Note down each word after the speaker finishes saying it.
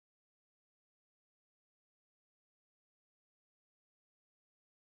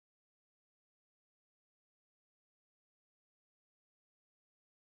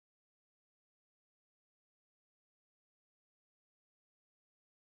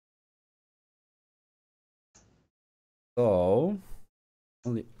So,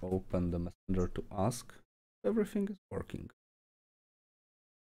 only open the messenger to ask. Everything is working.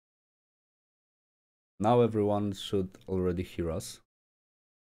 Now everyone should already hear us.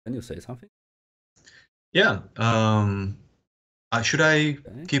 Can you say something? Yeah. Should I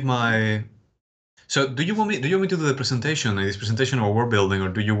keep my? So, do you want me to do the presentation, this presentation of world building, or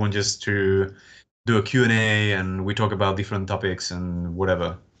do you want just to do a Q&A and we talk about different topics and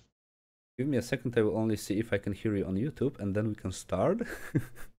whatever? Give me a second. I will only see if I can hear you on YouTube, and then we can start.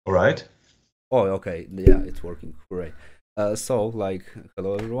 All right. Oh, okay. Yeah, it's working. Hooray. So, like,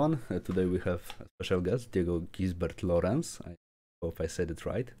 hello everyone. Today we have a special guest, Diego Gisbert Llorens. I hope I said it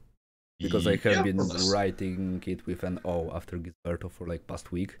right. Because I have been writing it with an O after Gisberto for like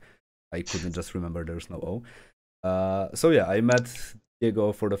past week. I couldn't just remember there's no O. So yeah, I met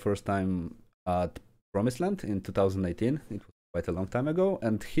Diego for the first time at Promised Land in 2018. It was quite a long time ago,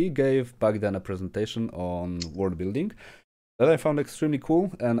 and he gave back then a presentation on world building that I found extremely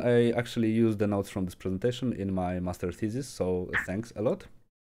cool, and I actually used the notes from this presentation in my master thesis, so thanks a lot.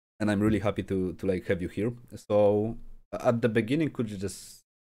 And I'm really happy to like have you here. So at the beginning, could you just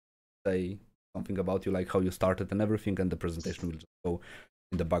say something about you, like how you started and everything, and the presentation will just go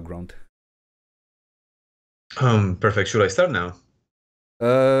in the background. Perfect. Should I start now?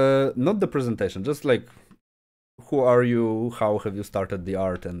 Not the presentation, just like who are you, how have you started the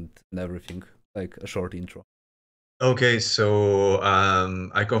art and everything, like a short intro. Okay, so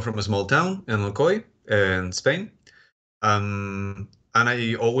I come from a small town in Alcoy in Spain, and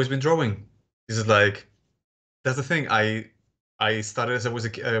I always been drawing. This is like that's the thing. I started as I was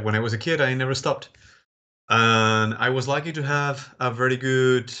when I was a kid. I never stopped. And I was lucky to have a very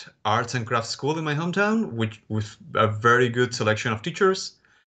good arts and crafts school in my hometown, which with a very good selection of teachers.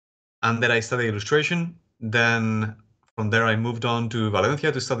 And then I studied illustration. Then from there, I moved on to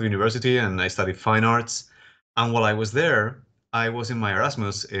Valencia to study university, and I studied fine arts. And while I was there, I was in my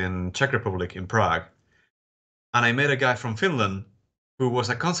Erasmus in Czech Republic in Prague, and I met a guy from Finland who was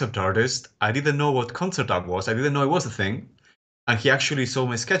a concept artist. I didn't know what concept art was. I didn't know it was a thing. And he actually saw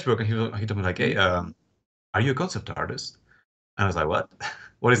my sketchbook, and he told me like, "Hey, are you a concept artist?" And I was like, what?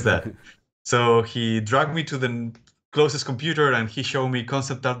 What is that? So he dragged me to the closest computer and he showed me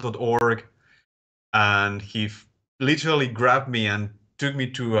conceptart.org. And he literally grabbed me and took me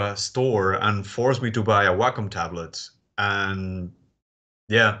to a store and forced me to buy a Wacom tablet. And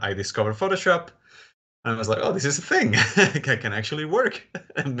yeah, I discovered Photoshop. And I was like, oh, this is a thing. I can actually work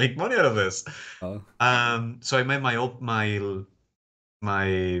and make money out of this. Oh. So I made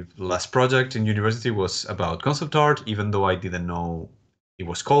my last project in university was about concept art, even though I didn't know it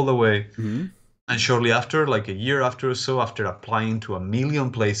was called that way. Mm-hmm. And shortly after, like a year after or so, after applying to a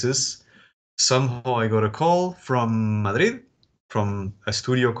million places, somehow I got a call from Madrid, from a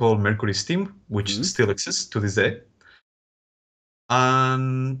studio called Mercury Steam, which still exists to this day.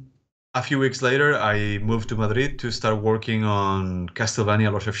 And a few weeks later, I moved to Madrid to start working on Castlevania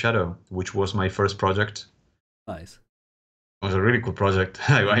Lords of Shadow, which was my first project. Nice. It was a really cool project.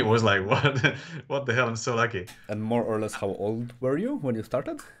 I was like, what the hell? I'm so lucky. And more or less, how old were you when you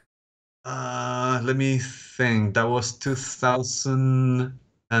started? Let me think. That was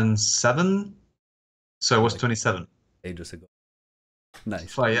 2007. So I was 27. Ages ago.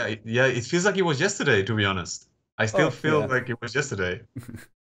 Nice. Oh, yeah. It feels like it was yesterday, to be honest. I still feel like it was yesterday.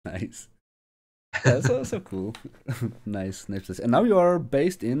 Nice. Yeah, so cool. Nice. And now you are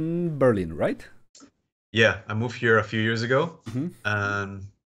based in Berlin, right? Yeah, I moved here a few years ago, and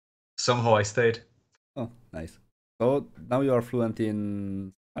somehow I stayed. Oh, nice. So now you are fluent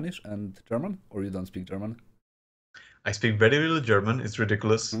in Spanish and German, or you don't speak German? I speak very little German. It's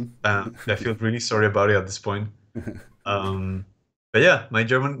ridiculous. I feel really sorry about it at this point. But yeah, my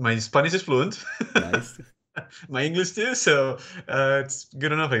Spanish is fluent. Nice. My English too, so it's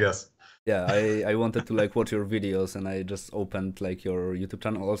good enough, I guess. Yeah, I wanted to like watch your videos, and I just opened like your YouTube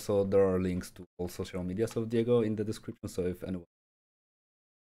channel. Also, there are links to all social medias of Diego in the description, so if anyone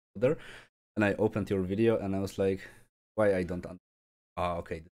there. And I opened your video, and I was like, why I don't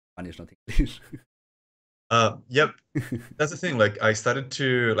okay, Spanish, not English. Yep, that's the thing. Like I started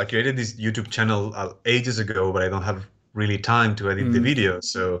to created this YouTube channel ages ago, but I don't have really time to edit the video.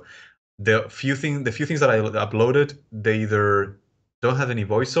 So the few things that I uploaded, they either don't have any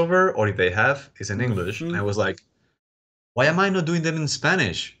voiceover, or if they have, it's in English. And I was like, why am I not doing them in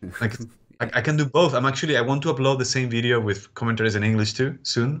Spanish? Like I can do both. I want to upload the same video with commentaries in English too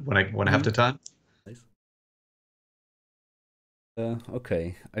soon when I have the time. Nice.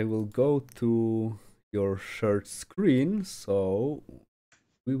 Okay, I will go to your shared screen, so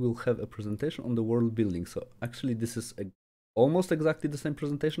we will have a presentation on the world building. So actually, this is almost exactly the same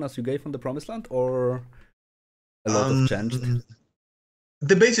presentation as you gave on the Promised Land, or A lot of changed.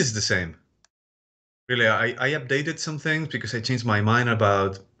 The base is the same. Really, I updated some things because I changed my mind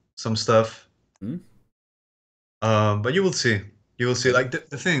about some stuff. But you will see. You will see. Like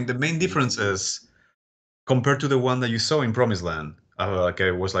the main difference is compared to the one that you saw in Promised Land. Like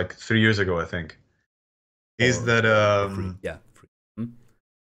it was like 3 years ago, I think. Is that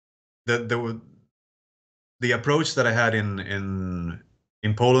the approach that I had in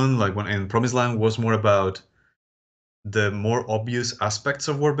Poland, like when in Promised Land, was more about the more obvious aspects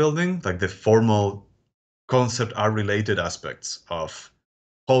of world building, like the formal concept art related aspects of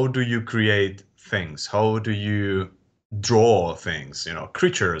how do you create things, how do you draw things, you know,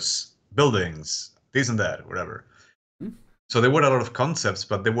 creatures, buildings, this and that, whatever. So there were a lot of concepts,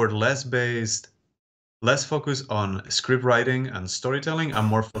 but they were less focused on script writing and storytelling, and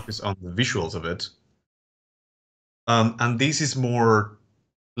more focused on the visuals of it. And this is more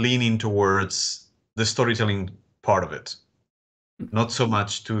leaning towards the storytelling part of it, not so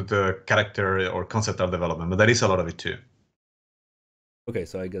much to the character or concept art development, but there is a lot of it too. Okay,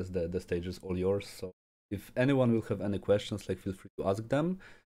 so I guess the stage is all yours. So if anyone will have any questions, like feel free to ask them.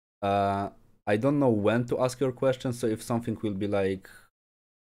 I don't know when to ask your questions, so if something will be like,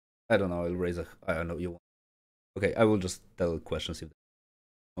 I don't know, I'll raise a, I don't know, you want. Okay, I will just tell questions if.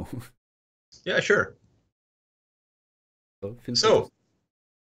 Yeah, sure. So,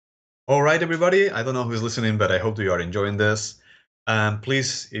 all right, everybody. I don't know who's listening, but I hope you are enjoying this.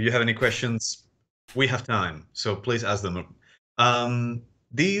 Please, if you have any questions, we have time, so please ask them.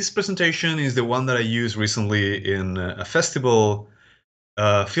 This presentation is the one that I used recently in a festival,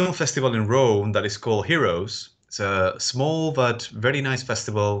 film festival in Rome that is called Heroes. It's a small but very nice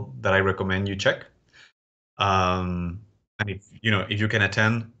festival that I recommend you check. And if you can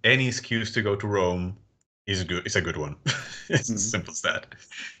attend, any excuse to go to Rome is good. It's a good one. It's as simple as that.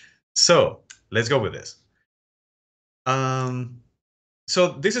 So let's go with this. So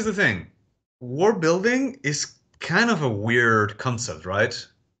this is the thing. World building is kind of a weird concept, right?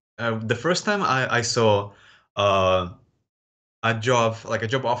 The first time I saw a job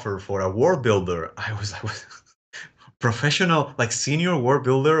offer for a world builder, I was like, professional, like senior world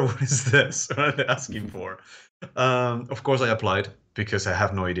builder? What is this? What are they asking for? Of course, I applied because I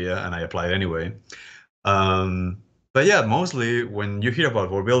have no idea, and I applied anyway. But yeah, mostly when you hear about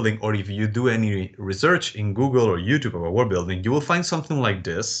world building, or if you do any research in Google or YouTube about world building, you will find something like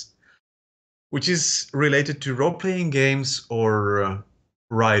this, which is related to role-playing games or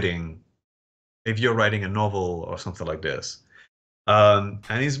writing, if you're writing a novel or something like this. And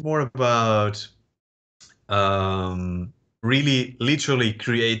it's more about really literally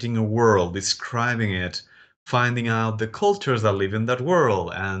creating a world, describing it, finding out the cultures that live in that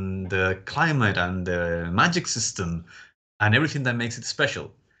world, and the climate and the magic system and everything that makes it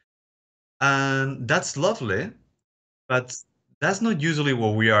special. And that's lovely, but that's not usually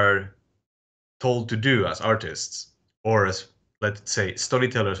what we are told to do as artists, or as, let's say,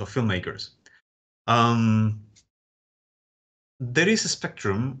 storytellers or filmmakers. There is a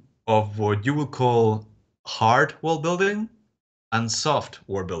spectrum of what you would call hard world building and soft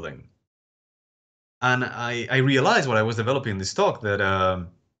world building. And I realized while I was developing this talk that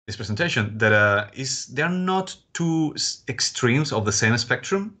this presentation that they're not two extremes of the same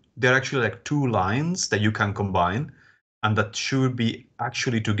spectrum. They're actually like two lines that you can combine, and that should be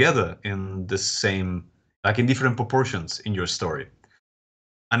actually together in the same, like in different proportions in your story.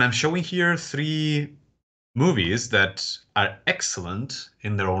 And I'm showing here 3 movies that are excellent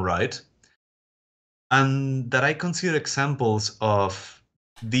in their own right, and that I consider examples of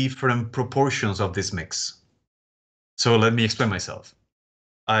different proportions of this mix. So let me explain myself.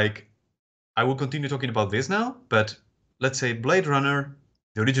 Like, I will continue talking about this now, but let's say Blade Runner,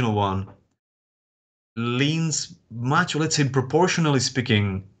 the original one, leans much, let's say proportionally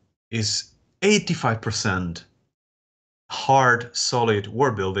speaking, is 85% hard, solid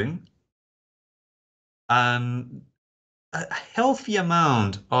world building, and a healthy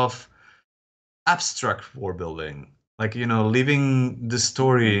amount of abstract world building, like, leaving the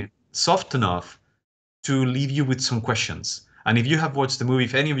story soft enough to leave you with some questions. And if you have watched the movie,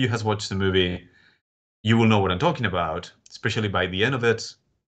 if any of you has watched the movie, you will know what I'm talking about, especially by the end of it.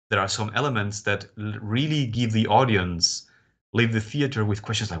 There are some elements that really give the audience, leave the theater with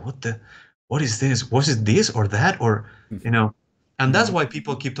questions like, what is this? Was it this or that? Or, and that's why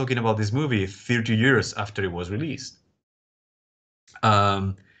people keep talking about this movie 30 years after it was released.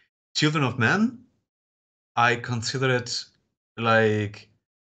 Children of Men, I consider it like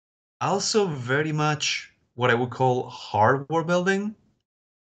also very much what I would call hard world building,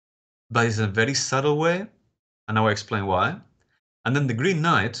 but it's a very subtle way, and now I explain why. And then The Green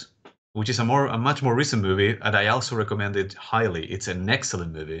Knight, which is a much more recent movie, and I also recommend it highly. It's an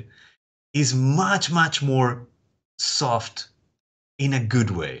excellent movie. Is much more soft in a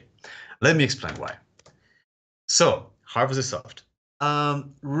good way. Let me explain why. So, Harvest is soft.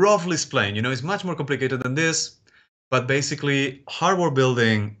 Roughly explained, it's much more complicated than this, but basically, hardware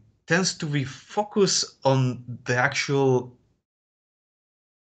building tends to be focused on the actual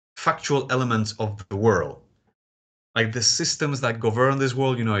factual elements of the world, like the systems that govern this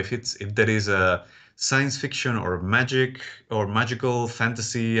world. If there is a science fiction or magic or magical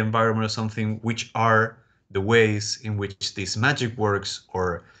fantasy environment or something, which are the ways in which this magic works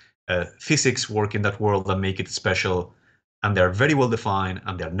or physics work in that world that make it special, and they're very well defined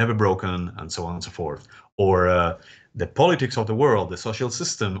and they're never broken, and so on and so forth. Or the politics of the world, the social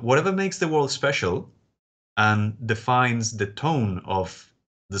system, whatever makes the world special and defines the tone of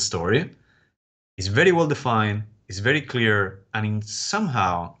the story is very well defined, is very clear, and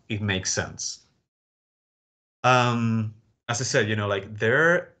somehow it makes sense. As I said, like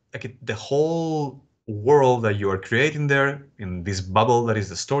the whole world that you are creating there in this bubble that is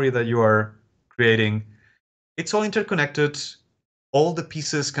the story that you are creating, it's all interconnected. All the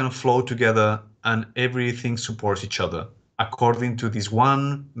pieces kind of flow together, and everything supports each other according to this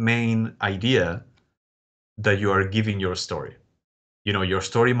one main idea that you are giving your story. Your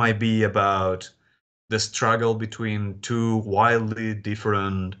story might be about the struggle between two wildly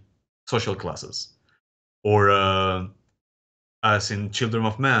different social classes, or as in Children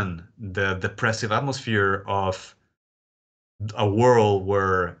of Men, the depressive atmosphere of a world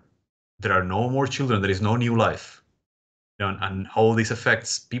where there are no more children, there is no new life, and how this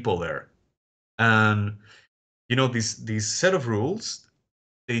affects people there. And this set of rules,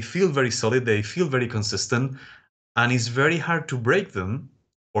 they feel very solid, they feel very consistent, and it's very hard to break them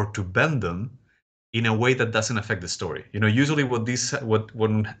or to bend them in a way that doesn't affect the story. Usually when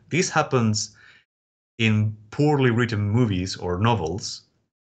this happens in poorly written movies or novels,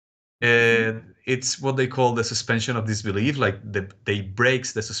 it's what they call the suspension of disbelief. Like they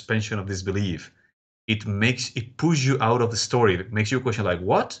breaks the suspension of disbelief. It pushes you out of the story. It makes you question, like,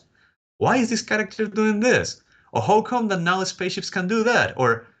 what? Why is this character doing this? Or how come that now spaceships can do that?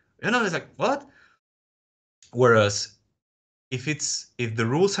 Or it's like, what? Whereas if the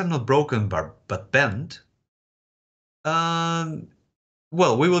rules are not broken but bent,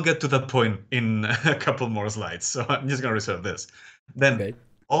 well, we will get to that point in a couple more slides, so I'm just gonna reserve this. Then Okay.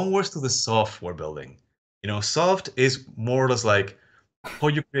 onwards to the software building. Soft is more or less like how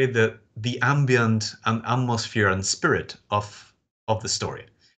you create the ambient and atmosphere and spirit of the story.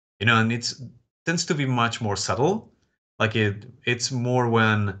 And it tends to be much more subtle. Like it's more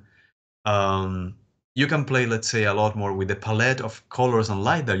when you can play, let's say, a lot more with the palette of colors and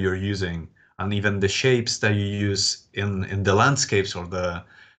light that you're using, and even the shapes that you use in the landscapes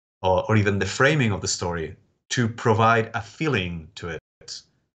or even the framing of the story to provide a feeling to it.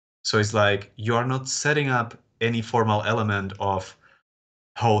 So it's like you are not setting up any formal element of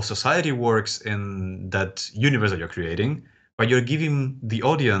how society works in that universe that you're creating, but you're giving the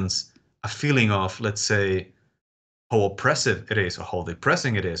audience a feeling of, let's say, how oppressive it is, or how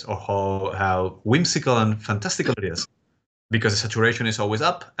depressing it is, or how whimsical and fantastical it is, because the saturation is always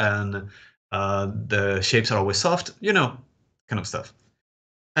up and the shapes are always soft, kind of stuff.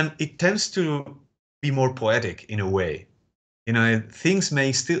 And it tends to be more poetic in a way. Things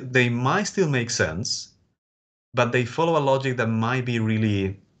might still make sense, but they follow a logic that might be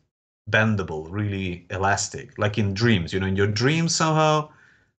really bendable, really elastic, like in dreams. In your dreams somehow,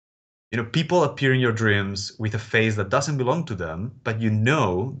 people appear in your dreams with a face that doesn't belong to them, but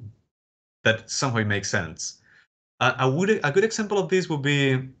that somehow it makes sense. A good example of this would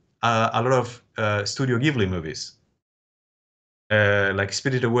be a lot of Studio Ghibli movies, like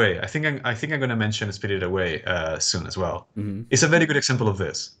Spirited Away. I think I'm going to mention Spirited Away soon as well. Mm-hmm. It's a very good example of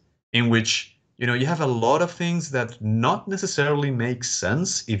this, in which you have a lot of things that not necessarily make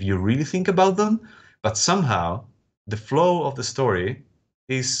sense if you really think about them, but somehow the flow of the story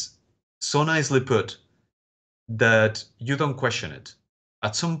is so nicely put that you don't question it.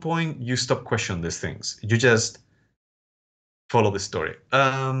 At some point, you stop questioning these things. You just follow the story.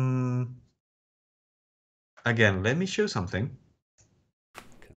 Again, let me show something.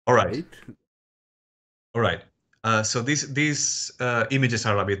 All right. All right. So these images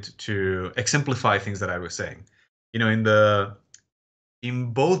are a bit to exemplify things that I was saying. In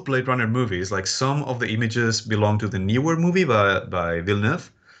both Blade Runner movies, like some of the images belong to the newer movie by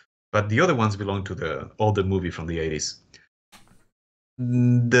Villeneuve, but the other ones belong to the older movie from the 80s.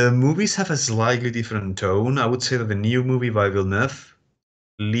 The movies have a slightly different tone. I would say that the new movie by Villeneuve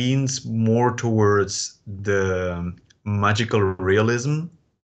leans more towards the magical realism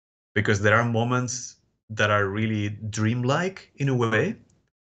because there are moments that are really dreamlike in a way,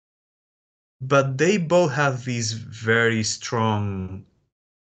 but they both have these very strong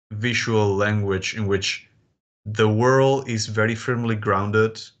visual language in which the world is very firmly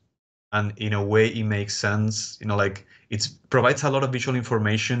grounded, and in a way it makes sense. Like it provides a lot of visual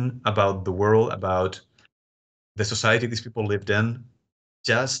information about the world, about the society these people lived in,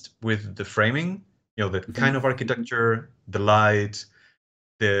 just with the framing, the kind of architecture, the light,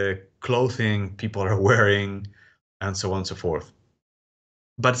 the clothing people are wearing, and so on and so forth.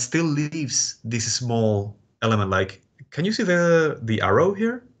 But still leaves this small element. Like, can you see the arrow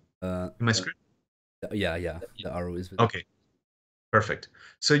here in my screen? Yeah, the arrow is visible. Okay, perfect.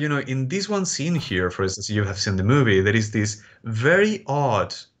 So, in this one scene here, for instance, you have seen the movie, there is this very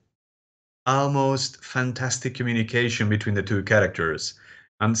odd, almost fantastic communication between the two characters.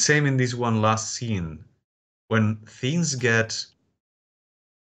 And same in this one last scene, when things get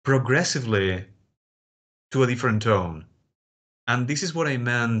progressively to a different tone. And this is what I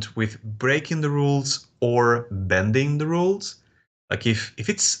meant with breaking the rules or bending the rules. Like if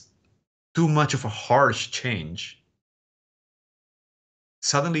it's too much of a harsh change,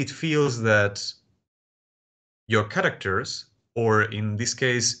 suddenly it feels that your characters, or in this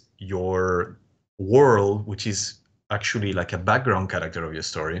case, your world, which is actually like a background character of your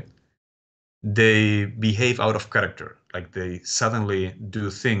story, they behave out of character. Like they suddenly do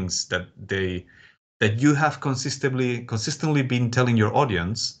things that you have consistently been telling your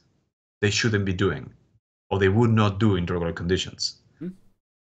audience they shouldn't be doing, or they would not do in regular conditions. Mm-hmm.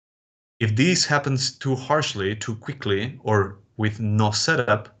 If this happens too harshly, too quickly, or with no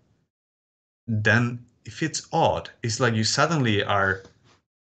setup, then if it's odd, it's like you suddenly are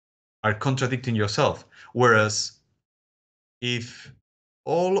contradicting yourself. Whereas if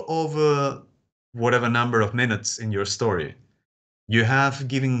all over whatever number of minutes in your story, you have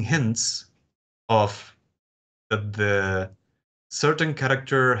given hints of that the certain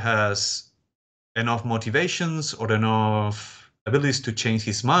character has enough motivations or enough abilities to change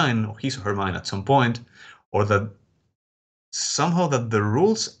his mind or his or her mind at some point, or that somehow that the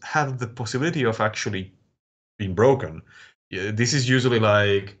rules have the possibility of actually being broken. This is usually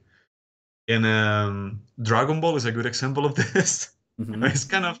like in Dragon Ball is a good example of this. Mm-hmm. It's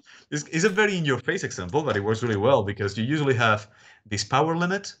kind of it's a very in your face example, but it works really well because you usually have this power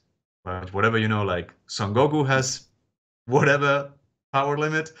limit, but whatever like Son Goku has whatever power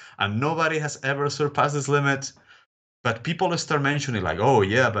limit, and nobody has ever surpassed this limit. But people start mentioning like, oh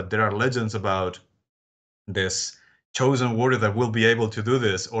yeah, but there are legends about this chosen warrior that will be able to do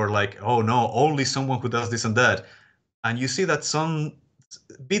this, or like, oh no, only someone who does this and that. And you see that some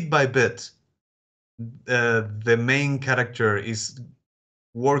bit by bit, the main character is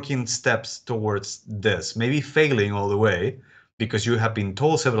working steps towards this, maybe failing all the way because you have been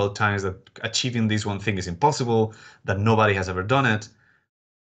told several times that achieving this one thing is impossible, that nobody has ever done it.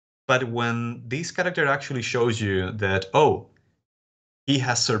 But when this character actually shows you that, oh, he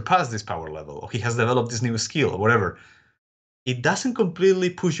has surpassed this power level, or he has developed this new skill, or whatever, it doesn't completely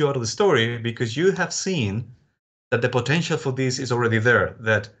push you out of the story because you have seen that the potential for this is already there,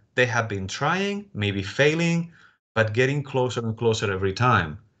 that they have been trying, maybe failing, but getting closer and closer every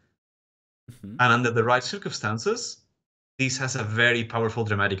time. Mm-hmm. And under the right circumstances, this has a very powerful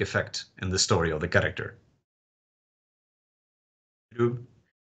dramatic effect in the story of the character.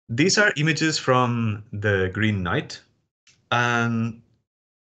 These are images from The Green Knight. And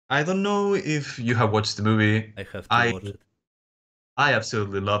I don't know if you have watched the movie. I have to watch it. I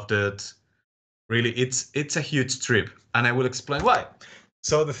absolutely loved it. Really, it's a huge trip, and I will explain why.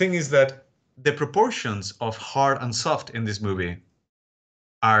 So the thing is that the proportions of hard and soft in this movie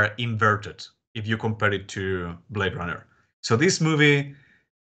are inverted if you compare it to Blade Runner. So this movie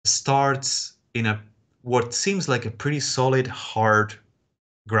starts in what seems like a pretty solid, hard,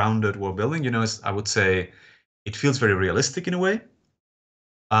 grounded world building. I would say it feels very realistic in a way.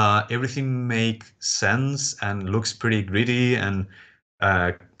 Everything makes sense and looks pretty gritty, and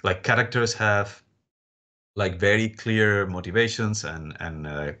like characters have like very clear motivations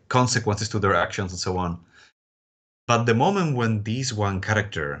and consequences to their actions and so on. But the moment when this one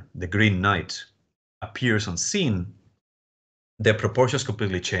character, the Green Knight, appears on scene, the proportions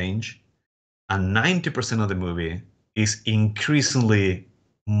completely change, and 90% of the movie is increasingly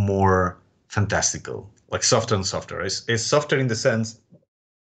more fantastical, like softer and softer. It's softer in the sense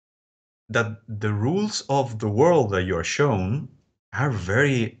that the rules of the world that you're shown are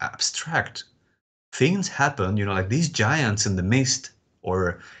very abstract. Things happen, like these giants in the mist,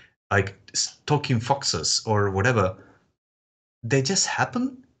 or like talking foxes or whatever. They just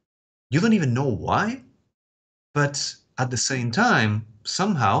happen. You don't even know why. But at the same time,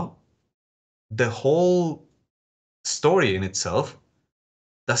 somehow the whole story in itself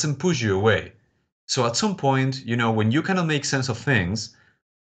doesn't push you away. So at some point, when you cannot make sense of things,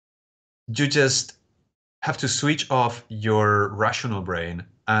 you just have to switch off your rational brain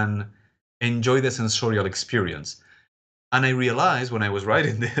and enjoy the sensorial experience. And I realized when I was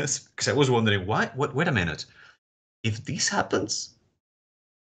writing this, because I was wondering, wait a minute, if this happens,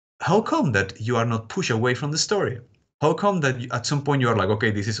 how come that you are not pushed away from the story? How come that at some point you are like, okay,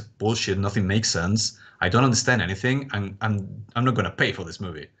 this is bullshit, nothing makes sense, I don't understand anything, and I'm not gonna pay for this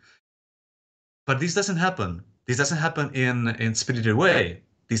movie. But this doesn't happen. This doesn't happen in Spirited Away.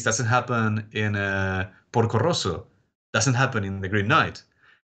 This doesn't happen in Porco Rosso. Doesn't happen in The Green Knight.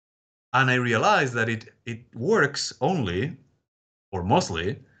 And I realized that it works only, or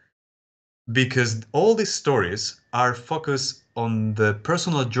mostly, because all these stories are focused on the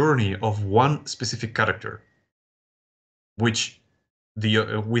personal journey of one specific character, with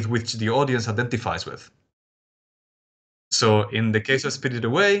which the audience identifies with. So in the case of Spirited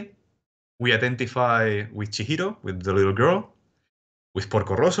Away, we identify with Chihiro, with the little girl. With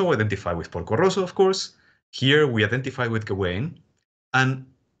Porco Rosso, we identify with Porco Rosso, of course. Here we identify with Gawain. And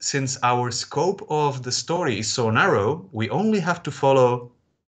since our scope of the story is so narrow, we only have to follow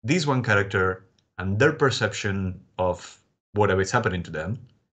this one character and their perception of whatever is happening to them.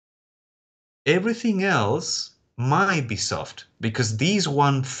 Everything else might be soft because this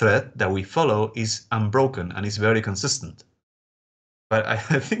one thread that we follow is unbroken and is very consistent. But I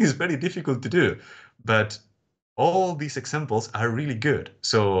think it's very difficult to do. But all these examples are really good.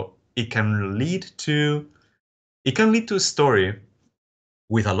 So it can lead to a story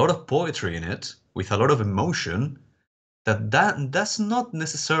with a lot of poetry in it, with a lot of emotion, that does not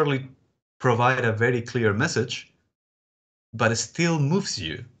necessarily provide a very clear message, but it still moves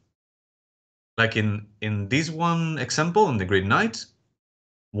you. Like in this one example, in The Great Knight,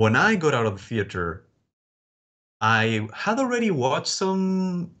 when I got out of the theater, I had already watched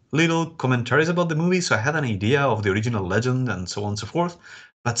some little commentaries about the movie, so I had an idea of the original legend and so on and so forth.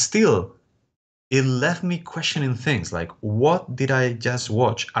 But still, it left me questioning things like, what did I just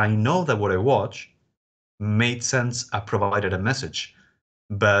watch? I know that what I watched made sense, provided a message,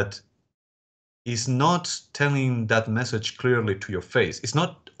 but it's not telling that message clearly to your face. It's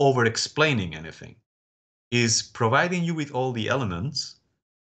not over-explaining anything. It's providing you with all the elements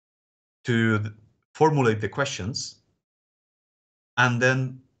to formulate the questions and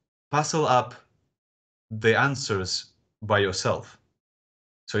then puzzle up the answers by yourself.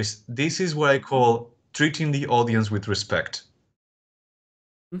 So this is what I call treating the audience with respect.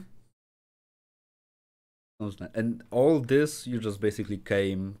 And all this, you just basically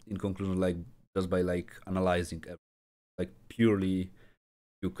came in conclusion, like just by like analyzing everything. Like purely,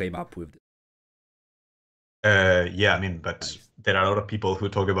 you came up with it. Yeah, I mean, but nice. There are a lot of people who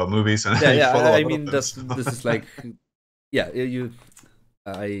talk about movies, and yeah, follow. I mean, this is like, yeah,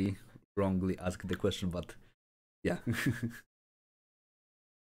 I wrongly asked the question, but yeah.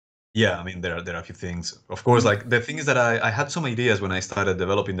 Yeah, I mean, there are a few things. Of course, like the thing is that I had some ideas when I started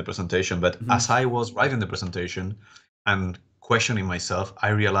developing the presentation, but as I was writing the presentation and questioning myself, I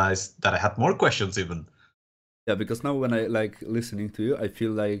realized that I had more questions even. Yeah, because now when I like listening to you, I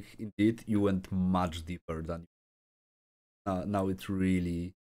feel like indeed you went much deeper than. Now it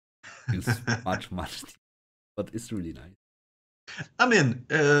really feels much deeper, but it's really nice. I mean,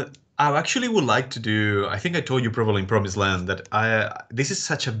 I actually would like to do. I think I told you probably in Promised Land that this is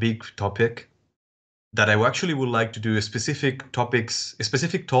such a big topic that I actually would like to do specific talks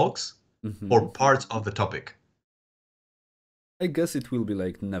or parts of the topic. I guess it will be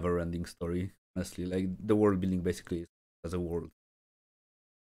like never-ending story. Honestly, like the world building basically is as a world.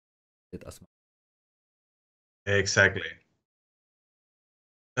 Exactly.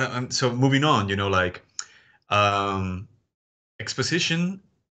 So moving on, like exposition.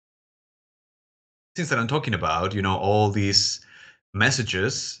 Things that I'm talking about, all these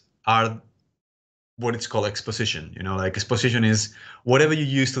messages are what it's called exposition. Like exposition is whatever you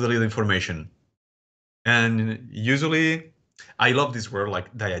use to deliver information. And usually, I love this word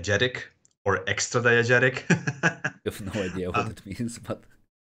like diegetic or extra diegetic. I have no idea what it means, but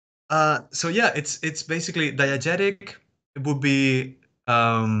so yeah, it's basically diegetic. It would be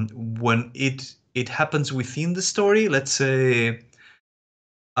when it happens within the story. Let's say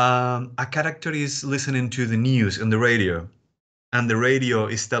a character is listening to the news on the radio, and the radio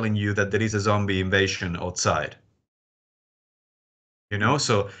is telling you that there is a zombie invasion outside.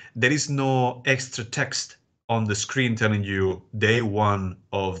 So there is no extra text on the screen telling you day one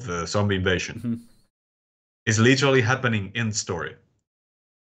of the zombie invasion. It's literally happening in the story.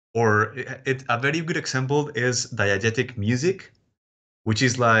 Or a very good example is diegetic music. which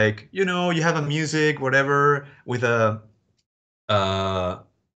is like, you know, you have a music, whatever, with a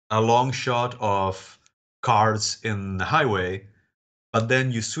long shot of cars in the highway, but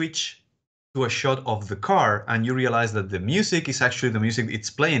then you switch to a shot of the car and you realize that the music is actually the music it's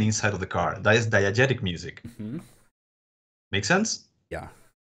playing inside of the car. That is diegetic music. Make sense? Yeah.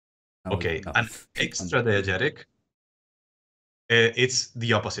 Okay. And extra diegetic, it's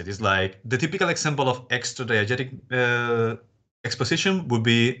the opposite. It's like the typical example of extra diegetic exposition would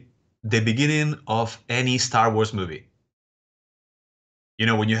be the beginning of any Star Wars movie. You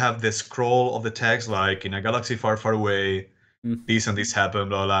know, when you have the scroll of the text, like in a galaxy far, far away, this and this happened,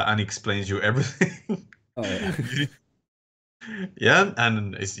 blah, blah, and it explains you everything. Oh, yeah. Yeah,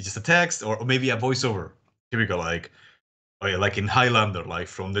 and it's just a text or maybe a voiceover. Typical, like, oh yeah, like in Highlander, like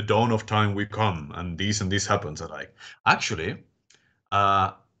from the dawn of time we come, and this happens. And like, actually,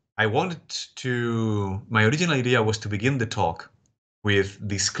 I wanted to. My original idea was to begin the talk with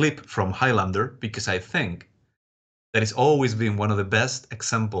this clip from Highlander because I think that it's always been one of the best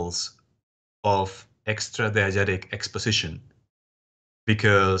examples of extra diegetic exposition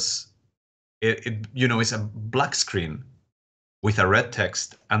because it you know, it's a black screen with a red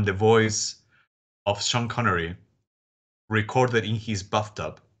text and the voice of Sean Connery recorded in his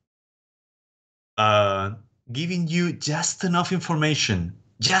bathtub, giving you just enough information,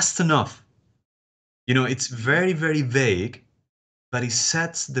 just enough. You know, it's very, very vague, but it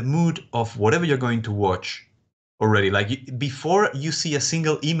sets the mood of whatever you're going to watch already. Like before you see a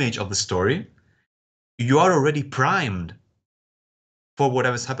single image of the story, you are already primed for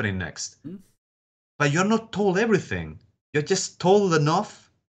whatever's happening next. But you're not told everything. You're just told enough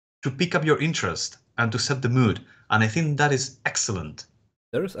to pick up your interest and to set the mood. And I think that is excellent.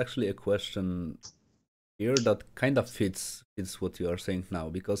 There is actually a question here that kind of fits what you are saying now,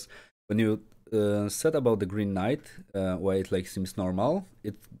 because when you said about the Green Knight, why it like seems normal,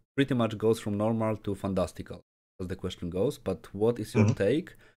 it pretty much goes from normal to fantastical, as the question goes. But what is your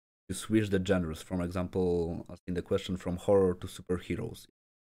take? You switch the genres, for example, asking the question from horror to superheroes.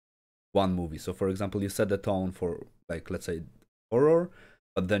 One movie. So, for example, you set the tone for, like, let's say, horror,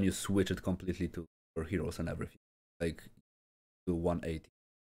 but then you switch it completely to superheroes and everything, like to 180.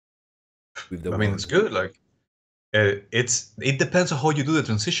 With the I mean, it's good. Like, it depends on how you do the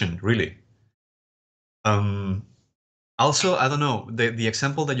transition, really. Also, I don't know, the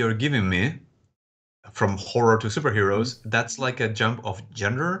example that you're giving me from horror to superheroes, that's like a jump of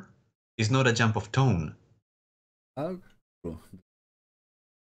genre. It's not a jump of tone. True.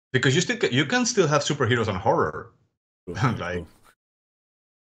 Because you can still have superheroes and horror. Like,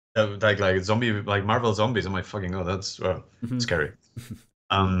 like zombie, like Marvel zombies. I'm like, fucking, oh, that's scary.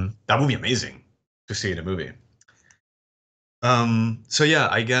 That would be amazing to see in a movie. So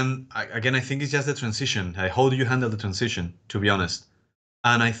yeah, again, I think it's just the transition. How do you handle the transition, to be honest?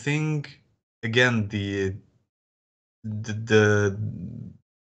 And I think again the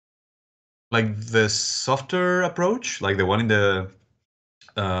like the softer approach, like the one in the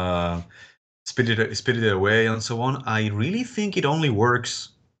Spirited Away and so on, I really think it only works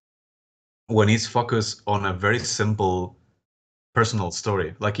when it's focused on a very simple personal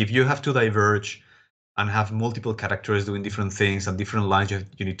story. Like if you have to diverge and have multiple characters doing different things and different lines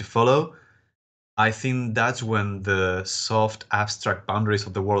you need to follow, I think that's when the soft, abstract boundaries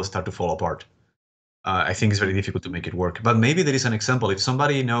of the world start to fall apart. I think it's very difficult to make it work. But maybe there is an example. If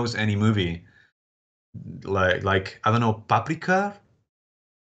somebody knows any movie, like I don't know, Paprika,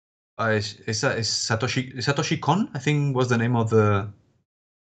 is Satoshi Kon, I think was the name of the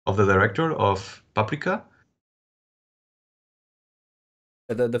director of Paprika.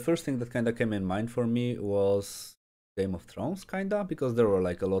 The first thing that kind of came in mind for me was Game of Thrones, kind of, because there were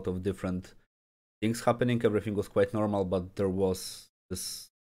like a lot of different things happening. Everything was quite normal, but there was this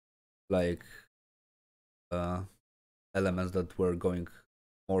like elements that were going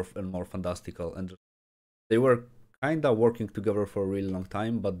more and more fantastical, and they were kind of working together for a really long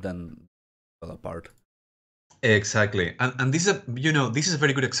time, but then fell apart. Exactly, and this is this is a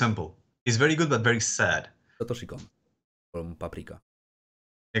very good example. It's very good but very sad. Satoshi Kon from Paprika.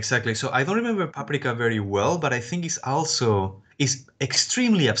 Exactly. So I don't remember Paprika very well, but I think it's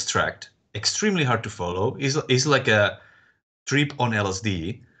extremely abstract, extremely hard to follow. It's like a trip on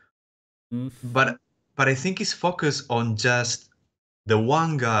LSD. But I think it's focused on just the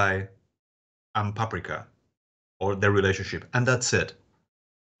one guy and Paprika or their relationship, and that's it.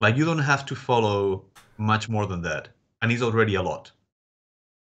 Like you don't have to follow much more than that, and it's already a lot.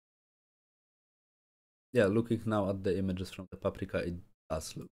 Yeah, looking now at the images from the Paprika, it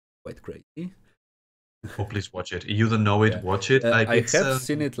does look quite crazy. Oh, please watch it. You don't know it, watch it. I have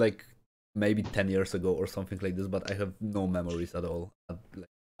seen it like maybe 10 years ago or something like this, but I have no memories at all.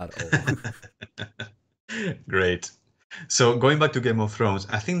 At all. Great. So going back to Game of Thrones,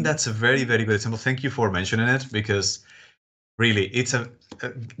 I think that's a very, very good example. Thank you for mentioning it, because really, it's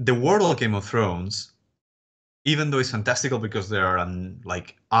the world of Game of Thrones, even though it's fantastical because there are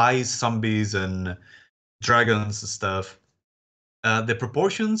like ice zombies and dragons and stuff, the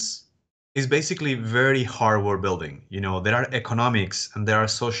proportions is basically very hard world building. You know, there are economics and there are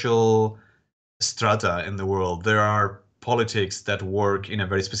social strata in the world. There are politics that work in a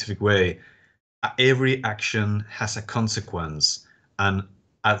very specific way. Every action has a consequence. And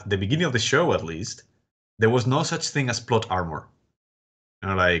at the beginning of the show, at least, there was no such thing as plot armor. You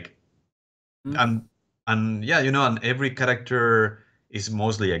know, like, and yeah, you know, and every character is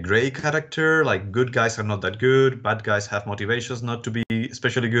mostly a gray character. Like, good guys are not that good. Bad guys have motivations not to be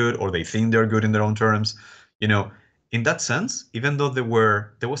especially good, or they think they're good in their own terms. You know, in that sense, even though there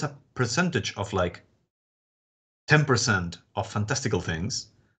was a percentage of like 10% of fantastical things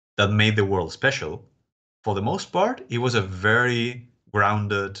that made the world special, for the most part, it was a very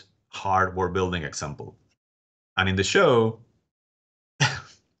grounded, hard world building example. And in the show,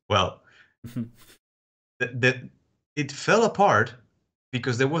 well, it fell apart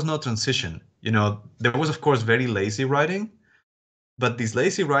because there was no transition. You know, there was, of course, very lazy writing, but this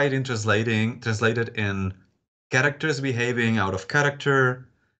lazy writing translated in characters behaving out of character,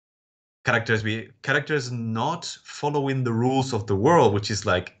 characters not following the rules of the world, which is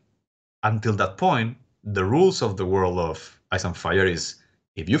like, until that point, the rules of the world of Ice and Fire is,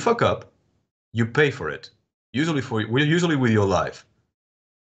 if you fuck up, you pay for it. Usually with your life.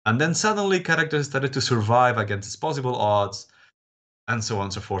 And then suddenly characters started to survive against possible odds, and so on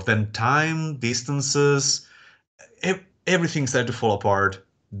and so forth. Then time, distances, everything started to fall apart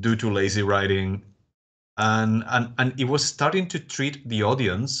due to lazy writing. And it was starting to treat the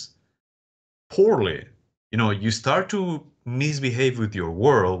audience poorly. You know, you start to misbehave with your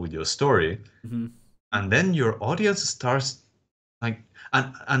world, with your story, and then your audience starts like,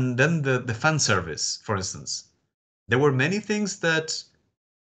 and then the fan service, for instance. There were many things that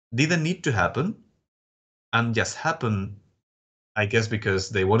didn't need to happen and just happened, I guess, because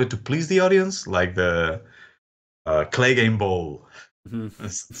they wanted to please the audience, like the Clay Game Bowl.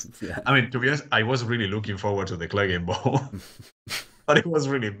 Yeah. I mean, to be honest, I was really looking forward to the Clay Game Bowl, but it was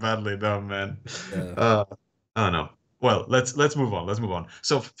really badly done, man. I don't know. Well, let's move on. Let's move on.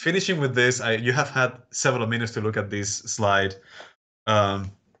 So finishing with this, you have had several minutes to look at this slide.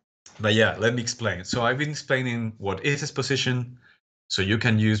 But yeah, let me explain. So I've been explaining what is exposition. So you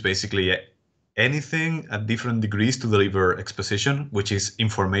can use basically anything at different degrees to deliver exposition, which is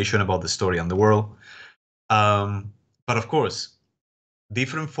information about the story and the world. But of course,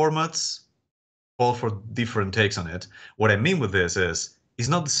 different formats call for different takes on it. What I mean with this is, it's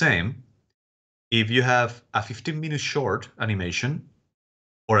not the same if you have a 15-minute short animation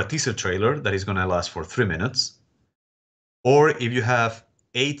or a teaser trailer that is going to last for 3 minutes, or if you have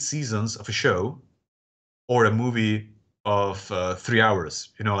 8 seasons of a show or a movie of 3 hours.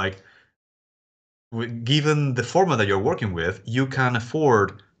 You know, like, given the format that you're working with, you can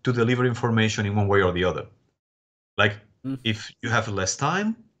afford to deliver information in one way or the other. Like, if you have less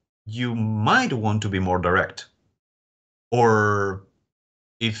time, you might want to be more direct. Or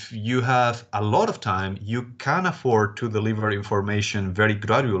if you have a lot of time, you can afford to deliver information very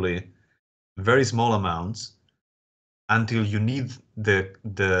gradually, very small amounts, until you need the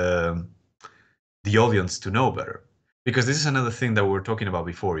audience to know better. Because this is another thing that we were talking about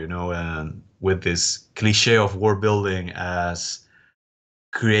before, you know, and with this cliche of world building as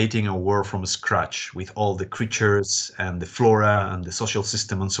creating a world from scratch with all the creatures and the flora and the social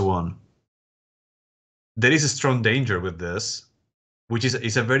system and so on. There is a strong danger with this, which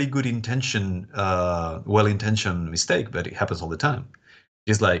is a very good intention, well-intentioned mistake, but it happens all the time.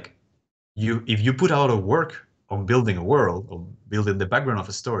 It's like, if you put out a work on building a world, or building the background of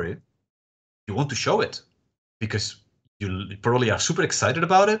a story, you want to show it because you probably are super excited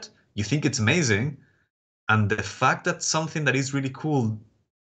about it. You think it's amazing. And the fact that something that is really cool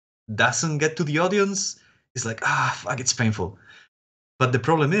doesn't get to the audience is like, fuck, it's painful. But the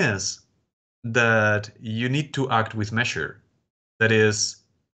problem is that you need to act with measure. That is,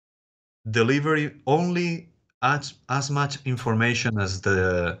 deliver only as much information as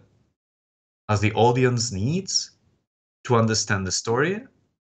the audience needs to understand the story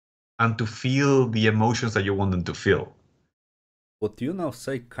and to feel the emotions that you want them to feel. What you now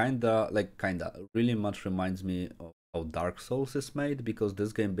say kinda really much reminds me of how Dark Souls is made, because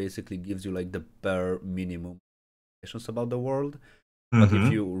this game basically gives you like the bare minimum about the world. But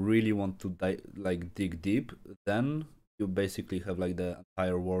if you really want to dig deep, then you basically have like the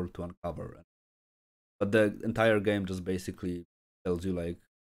entire world to uncover. But the entire game just basically tells you like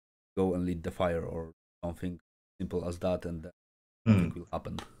go and lead the fire or something simple as that, and then something will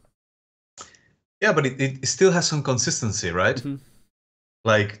happen. Yeah, but it still has some consistency, right? Mm-hmm.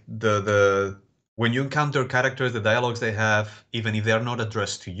 Like the when you encounter characters, the dialogues they have, even if they are not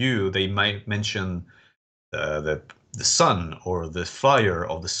addressed to you, they might mention the sun or the fire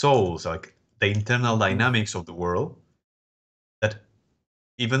or the souls, like the internal dynamics of the world. That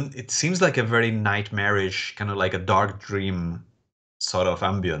even it seems like a very nightmarish, kind of like a dark dream sort of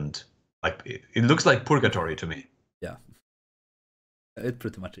ambient. Like it looks like purgatory to me. Yeah, it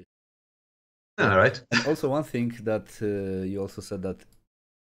pretty much is. All right. And also one thing that you also said that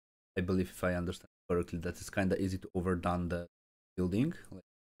I believe, if I understand correctly, that it's kind of easy to overdone the building. Like,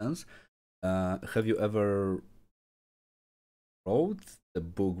 sense. Have you ever wrote the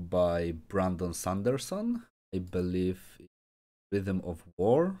book by Brandon Sanderson? I believe Rhythm of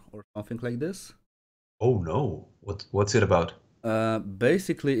War or something like this. Oh no! What's it about?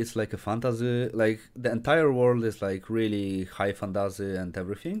 Basically, it's like a fantasy. Like the entire world is like really high fantasy and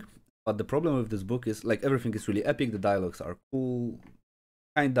everything. But the problem with this book is like everything is really epic. The dialogues are cool,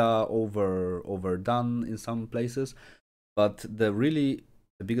 kinda overdone in some places. But the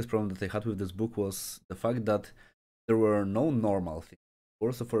biggest problem that I had with this book was the fact that there were no normal things.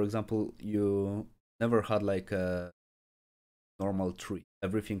 Also, for example, you never had like a normal tree.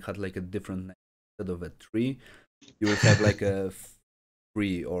 Everything had like a different name. Instead of a tree, you will have like a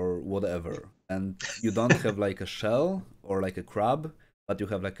tree or whatever. And you don't have like a shell or like a crab, but you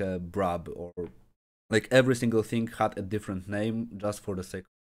have like a brab, or like every single thing had a different name just for the sake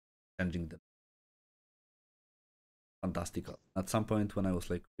of changing them. Fantastical. At some point when I was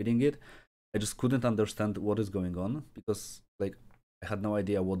like reading it, I just couldn't understand what is going on, because like I had no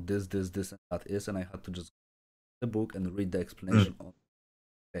idea what this, and that is, and I had to just read the book and read the explanation on.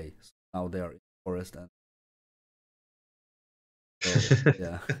 Okay, so now they are in the forest, and so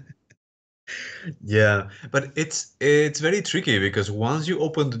yeah. Yeah, but it's very tricky because once you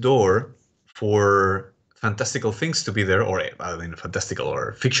open the door for fantastical things to be there, or I mean fantastical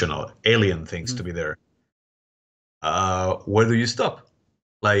or fictional alien things to be there, where do you stop?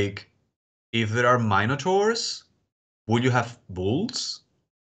 Like, if there are minotaurs, would you have bulls?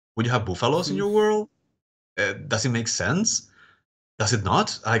 Would you have buffaloes in your world? Does it make sense? Does it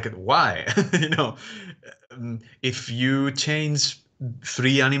not? Like, why? You know, if you change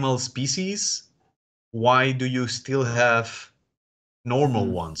three animal species, why do you still have normal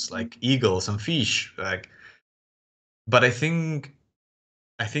ones like eagles and fish? Like, but I think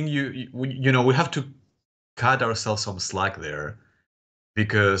you know we have to cut ourselves some slack there,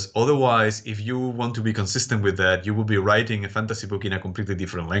 because otherwise, if you want to be consistent with that, you will be writing a fantasy book in a completely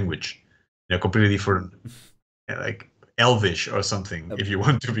different language, in a completely different, like Elvish or something, if you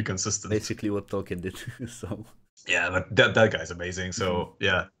want to be consistent. Basically what Tolkien did. So Yeah, but that guy's amazing. So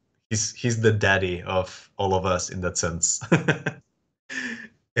yeah, he's the daddy of all of us in that sense.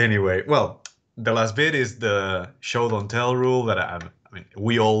 Anyway, well, the last bit is the show don't tell rule that I mean,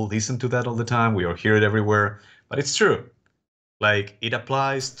 we all listen to that all the time. We all hear it everywhere, but it's true. Like, it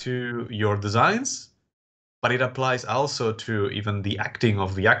applies to your designs, but it applies also to even the acting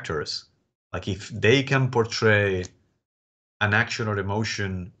of the actors. Like, if they can portray an action or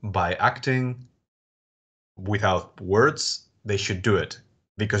emotion by acting without words, they should do it.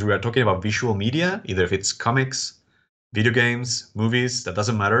 Because we are talking about visual media, either if it's comics, video games, movies, that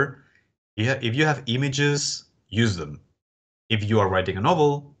doesn't matter. If you have images, use them. If you are writing a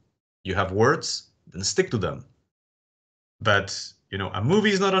novel, you have words, then stick to them. But, you know, a movie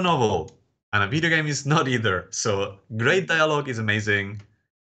is not a novel, and a video game is not either. So great dialogue is amazing,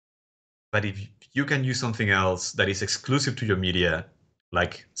 but if you can use something else that is exclusive to your media,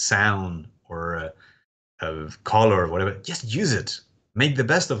 like sound or color or whatever, just use it. Make the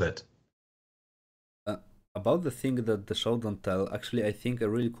best of it. About the thing that the show don't tell, actually, I think a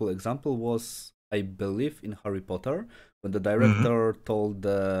really cool example was, I believe, in Harry Potter, when the director told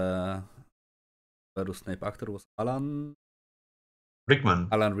the Snape actor was Alan Rickman.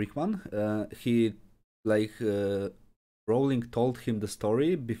 Rickman. He like Rowling told him the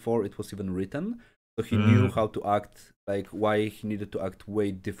story before it was even written, so he knew how to act, like why he needed to act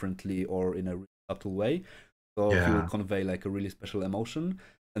way differently or in a really subtle way, so he will convey like a really special emotion.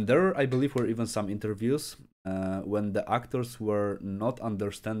 And there, I believe, were even some interviews when the actors were not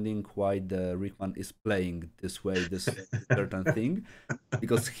understanding why the Rickman is playing this way, this certain thing,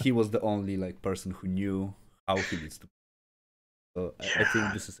 because he was the only like person who knew how he needs to. So I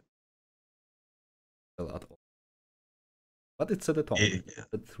think this is a lot. but it set a tone.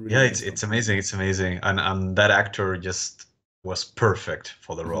 Really Yeah, nice it's tone. amazing. It's amazing, and that actor just was perfect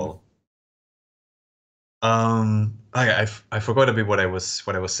for the role. I forgot a bit what I was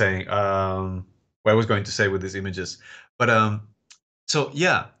saying. What I was going to say with these images, but so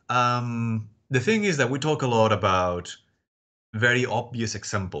yeah, the thing is that we talk a lot about very obvious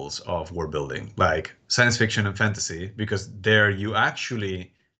examples of world building, like science fiction and fantasy, because there you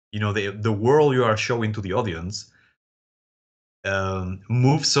actually, the world you are showing to the audience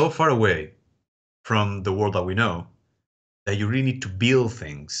moves so far away from the world that we know that you really need to build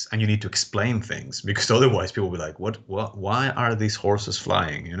things and you need to explain things, because otherwise people will be like, what, why are these horses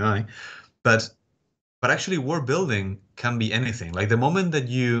flying? But actually world building can be anything. Like the moment that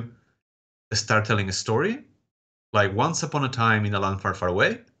you start telling a story, like once upon a time in a land far, far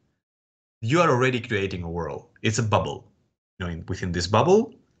away, you are already creating a world. It's a bubble. Within this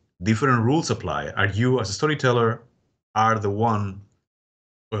bubble, different rules apply. Are you, as a storyteller, are the one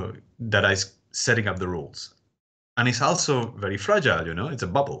that is setting up the rules? And it's also very fragile. It's a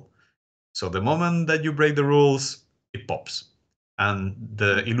bubble. So the moment that you break the rules, it pops, and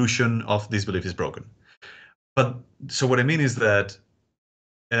the illusion of disbelief is broken. But so what I mean is that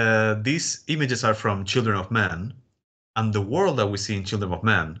these images are from Children of Men, and the world that we see in Children of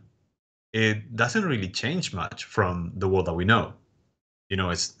Men, it doesn't really change much from the world that we know.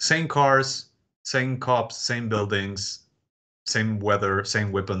 It's same cars, same cops, same buildings, same weather,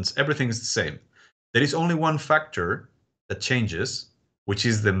 same weapons, everything is the same. There is only one factor that changes, which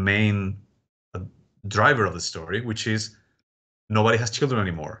is the main driver of the story, which is nobody has children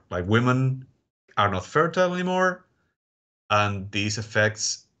anymore. Like women are not fertile anymore, and this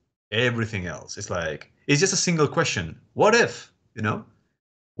affects everything else. It's just a single question. What if,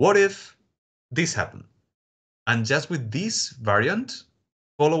 what if this happened? And just with this variant,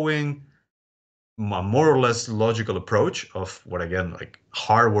 following a more or less logical approach of what, again, like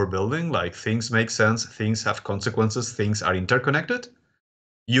hardware building, like things make sense, things have consequences, things are interconnected,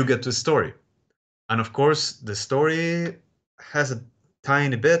 you get to the story. And of course, the story has a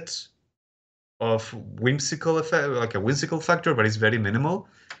tiny bit of whimsical effect, like a whimsical factor, but it's very minimal.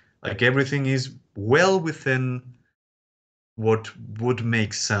 Like everything is well within what would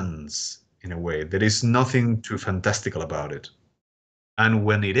make sense in a way. There is nothing too fantastical about it. And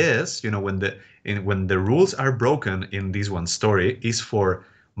when it is, when the rules are broken in this one story, is for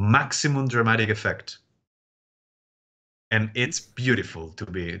maximum dramatic effect. And it's beautiful to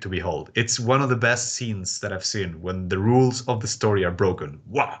behold. It's one of the best scenes that I've seen when the rules of the story are broken.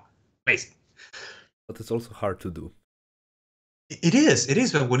 Wow, amazing. But it's also hard to do. It is,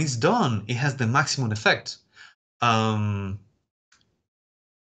 but when it's done, it has the maximum effect. Oh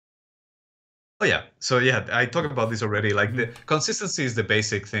yeah, so yeah, I talked about this already. Like the consistency is the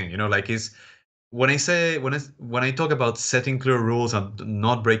basic thing, like is when I talk about setting clear rules and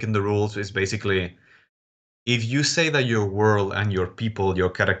not breaking the rules, is basically if you say that your world and your people,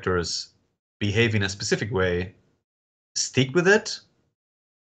 your characters behave in a specific way, stick with it,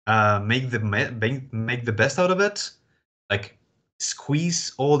 make the best out of it, like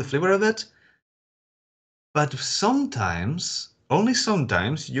squeeze all the flavor of it. But sometimes, only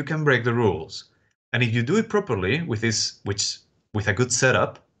sometimes, you can break the rules. And if you do it properly with a good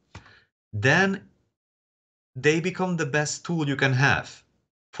setup, then they become the best tool you can have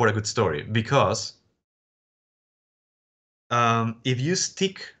for a good story. Because if you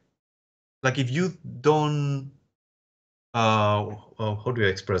stick, like if you don't, how do I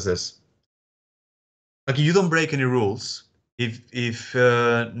express this? Like if you don't break any rules, if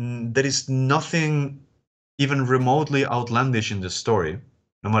there is nothing even remotely outlandish in the story,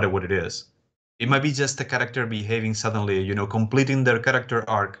 no matter what it is, it might be just a character behaving suddenly, completing their character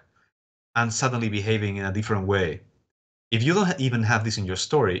arc and suddenly behaving in a different way. If you don't even have this in your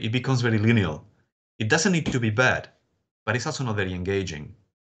story, it becomes very linear. It doesn't need to be bad, but it's also not very engaging.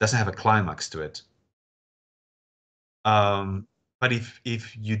 It doesn't have a climax to it. But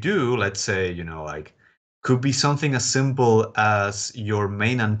if you do, let's say, like, could be something as simple as your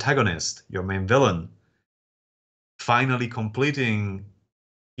main antagonist, your main villain, finally completing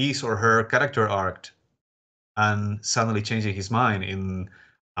his or her character arc and suddenly changing his mind in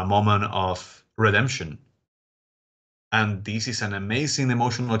a moment of redemption. And this is an amazing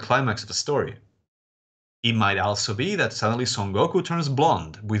emotional climax of the story. It might also be that suddenly Son Goku turns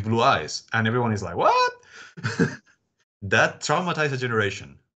blonde with blue eyes, and everyone is like, what? That traumatized a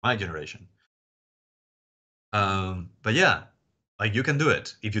generation, my generation. But yeah, like you can do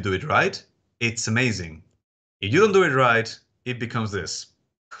it. If you do it right, it's amazing. If you don't do it right, it becomes this.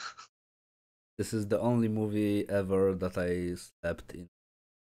 This is the only movie ever that I slept in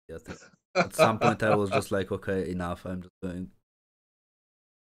theater. At some point, I was just like, okay, enough. I'm just going.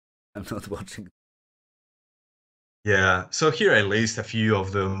 I'm not watching. Yeah. So here I list a few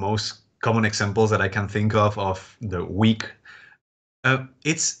of the most common examples that I can think of the weak.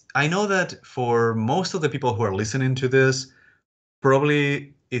 I know that for most of the people who are listening to this,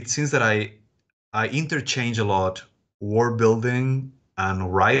 probably it seems that I interchange a lot world building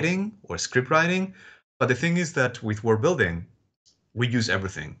and writing or script writing. But the thing is that with world building, we use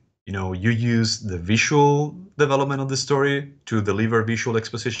everything. You use the visual development of the story to deliver visual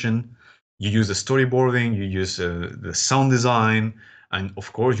exposition. You use the storyboarding, you use the sound design, and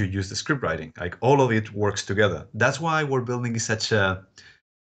of course you use the script writing. Like all of it works together. That's why world building is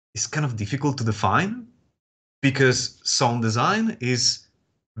it's kind of difficult to define, because sound design is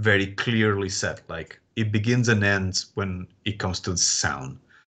very clearly set. Like it begins and ends when it comes to sound.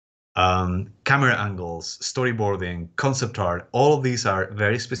 Camera angles, storyboarding, concept art, all of these are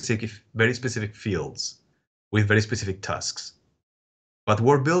very specific fields with very specific tasks. But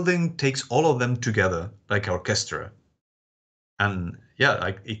world building takes all of them together like orchestra. And yeah,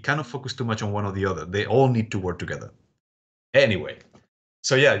 like it cannot focus too much on one or the other. They all need to work together. Anyway,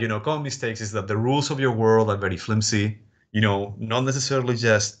 so yeah, common mistakes is that the rules of your world are very flimsy, not necessarily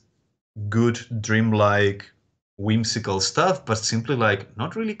just good dreamlike whimsical stuff, but simply like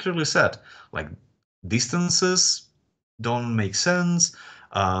not really clearly set. Like distances don't make sense.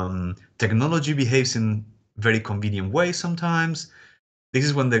 Technology behaves in very convenient ways sometimes. This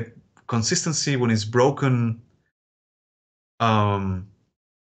is when the consistency, when it's broken, um,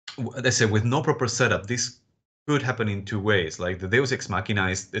 let's say with no proper setup, this could happen in two ways. Like the Deus Ex Machina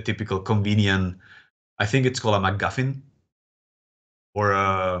is the typical convenient, I think it's called a MacGuffin, or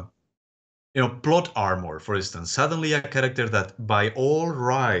a plot armor, for instance. Suddenly a character that by all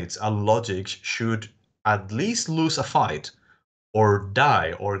rights and logic should at least lose a fight or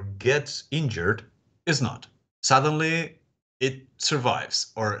die or get injured is not. Suddenly it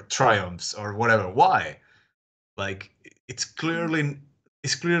survives or triumphs or whatever. Why? Like it's clearly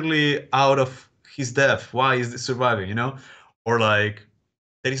out of his depth. Why is it surviving, Or like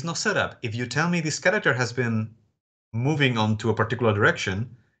there is no setup. If you tell me this character has been moving on to a particular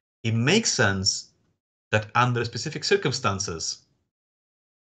direction, it makes sense that under specific circumstances,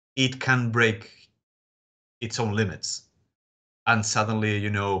 it can break its own limits. And suddenly,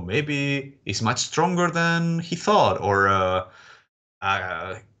 maybe it's much stronger than he thought. Or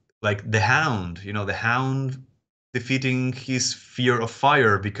uh, like the Hound defeating his fear of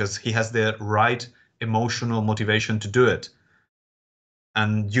fire because he has the right emotional motivation to do it.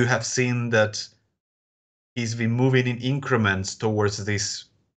 And you have seen that he's been moving in increments towards this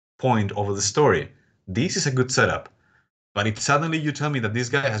point over the story. This is a good setup. But if suddenly you tell me that this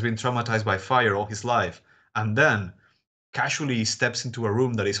guy has been traumatized by fire all his life, and then casually steps into a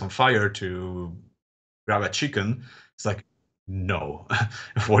room that is on fire to grab a chicken, it's like, no,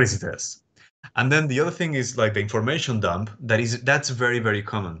 what is this? And then the other thing is like the information dump. That's very, very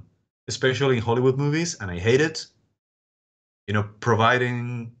common, especially in Hollywood movies, and I hate it.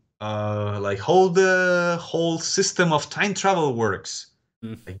 Providing like how the whole system of time travel works.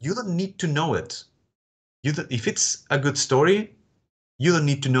 Like, you don't need to know it. If it's a good story, you don't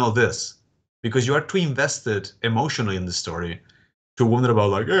need to know this, because you are too invested emotionally in the story to wonder about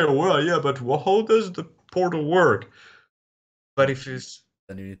like, hey, well, yeah, but how does the portal work? But if it's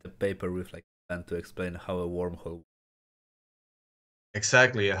Then you need a paper with like a pen to explain how a wormhole.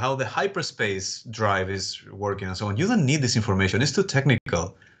 exactly how the hyperspace drive is working and so on, you don't need this information. It's too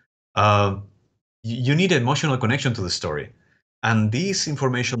technical. Um, you need emotional connection to the story, and this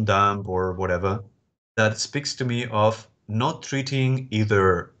information dump or whatever, that speaks to me of not treating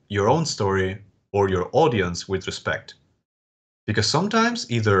either your own story or your audience with respect. Because sometimes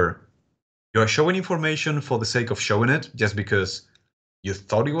either you're showing information for the sake of showing it, just because you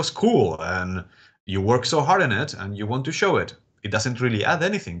thought it was cool and you work so hard on it and you want to show it. It doesn't really add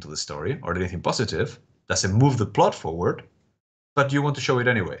anything to the story or anything positive, doesn't move the plot forward, but you want to show it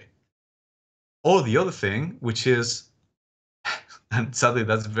anyway. Or the other thing, which is, and sadly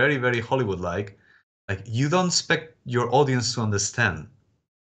that's very, very Hollywood-like, like you don't expect your audience to understand,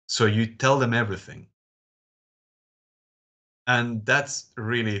 so you tell them everything. And that's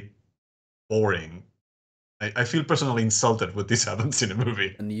really boring. I feel personally insulted when this happens in a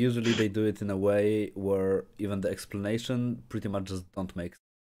movie. And usually they do it in a way where even the explanation pretty much just don't make sense,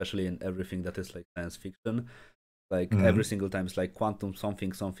 especially in everything that is like science fiction. Like every single time it's like quantum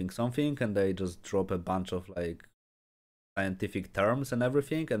something something something, and they just drop a bunch of like scientific terms and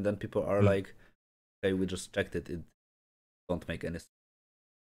everything, and then people are like, okay, we just checked it. It don't make any sense.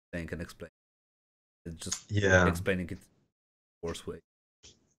 Saying and explain. It's just Yeah. explaining it worse way.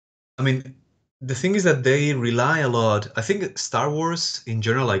 I mean, the thing is that they rely a lot. I think Star Wars in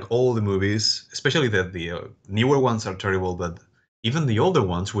general, like all the movies, especially the newer ones are terrible, but even the older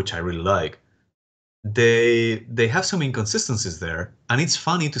ones, which I really like, they have some inconsistencies there, and it's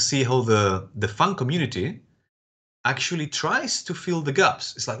funny to see how the fan community actually tries to fill the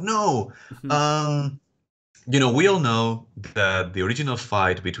gaps. It's like, no, we all know that the original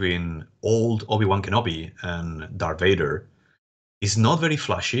fight between old Obi-Wan Kenobi and Darth Vader is not very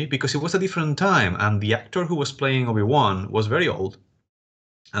flashy because it was a different time, and the actor who was playing Obi-Wan was very old,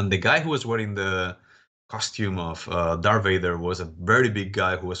 and the guy who was wearing the costume of Darth Vader was a very big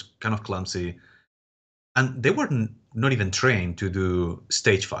guy who was kind of clumsy, and they were not even trained to do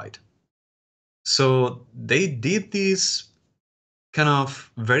stage fight. So they did this kind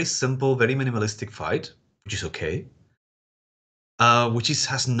of very simple, very minimalistic fight, which is okay. Which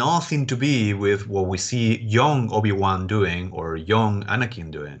has nothing to be with what we see young Obi-Wan doing or young Anakin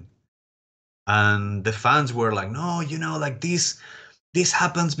doing. And the fans were like, no, like this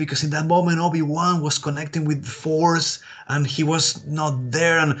happens because in that moment Obi-Wan was connecting with the Force and he was not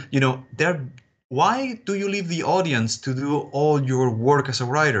there. And why do you leave the audience to do all your work as a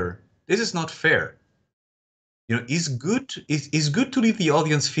writer? This is not fair. It's good to leave the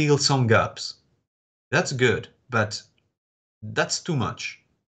audience feel some gaps. That's good, but that's too much.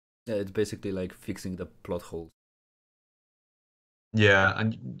 Yeah, it's basically like fixing the plot holes. Yeah,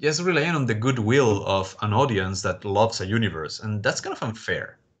 and just relying on the goodwill of an audience that loves a universe, and that's kind of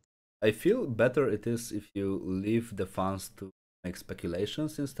unfair. I feel better it is if you leave the fans to make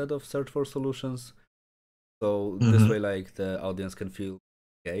speculations instead of search for solutions. So this way, like the audience can feel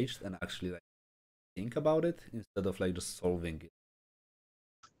engaged and actually like think about it instead of like just solving it.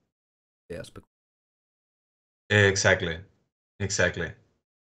 Yeah, Exactly.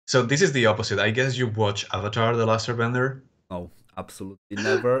 So this is the opposite. I guess you watch Avatar: The Last Airbender. No, absolutely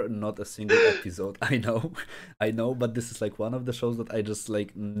never. Not a single episode. I know, but this is like one of the shows that I just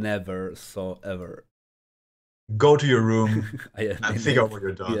like never saw ever. Go to your room I and figure out what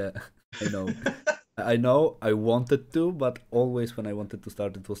you're done. Yeah, I know. I know I wanted to, but always when I wanted to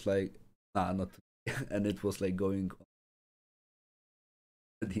start, it was like, nah, not today. And it was like going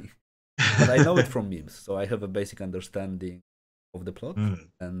on. But I know it from memes, so I have a basic understanding of the plot,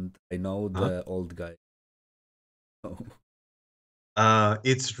 and I know the old guy. So.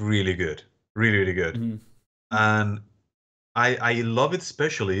 It's really good, really good, and I love it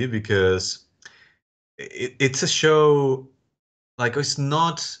especially because it's a show like it's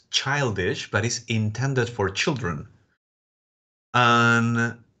not childish, but it's intended for children,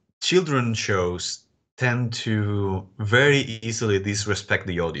 and children shows tend to very easily disrespect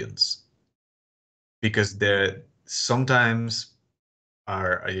the audience because they're sometimes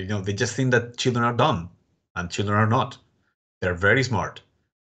are they just think that children are dumb, and children are not. They're very smart,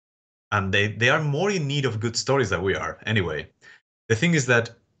 and they are more in need of good stories than we are. Anyway, the thing is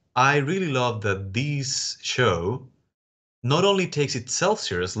that I really love that this show not only takes itself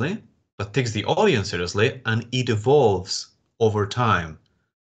seriously, but takes the audience seriously, and it evolves over time.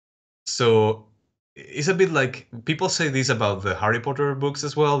 So it's a bit like people say this about the Harry Potter books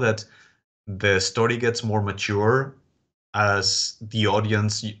as well, that the story gets more mature as the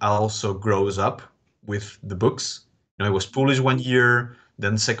audience also grows up with the books. It was Polish one year,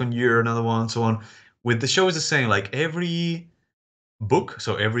 then second year another one, so on. With the show is the same. Like every book,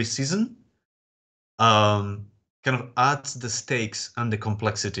 so every season, kind of adds the stakes and the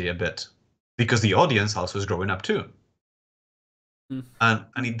complexity a bit because the audience also is growing up too. And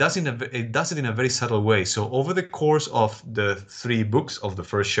it does it in a very subtle way. So over the course of the 3 books of the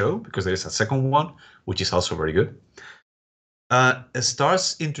first show, because there is a second one which is also very good, it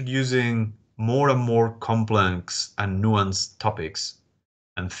starts introducing more and more complex and nuanced topics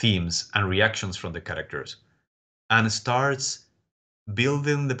and themes and reactions from the characters, and starts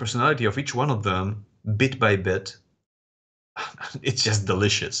building the personality of each one of them bit by bit. It's just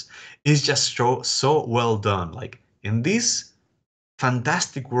delicious. It's just so well done. Like in this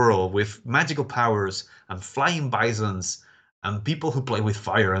fantastic world with magical powers and flying bisons and people who play with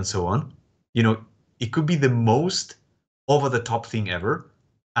fire and so on, it could be the most over the top thing ever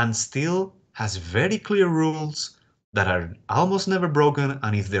and still has very clear rules that are almost never broken.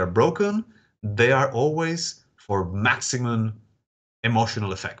 And if they're broken, they are always for maximum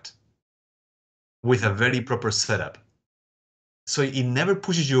emotional effect with a very proper setup. So it never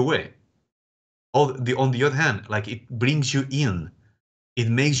pushes you away. On the other hand, like it brings you in. It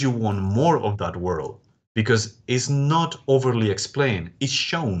makes you want more of that world because it's not overly explained. It's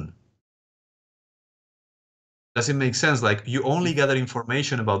shown. Does it make sense? Like you only gather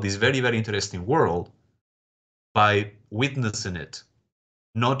information about this very, very interesting world by witnessing it.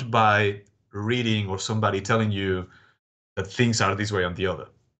 not by reading or somebody telling you that things are this way and the other.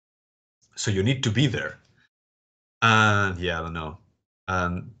 So you need to be there. And yeah, I don't know.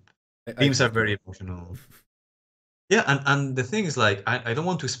 And themes are very emotional. Yeah, and the thing is, like, I don't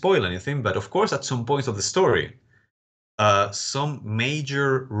want to spoil anything, but of course, at some points of the story, some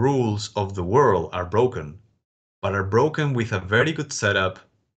major rules of the world are broken, but are broken with a very good setup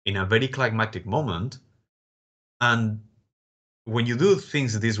in a very climactic moment. And when you do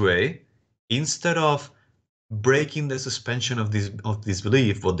things this way, instead of breaking the suspension of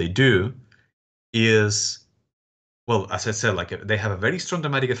disbelief, what they do is, well, as I said, like they have a very strong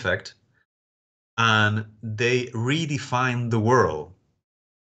dramatic effect, and they redefine the world.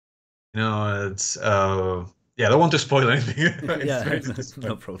 You know, it's yeah, I don't want to spoil anything. Yeah,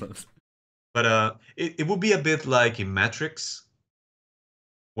 no problems. But it would be a bit like in Matrix,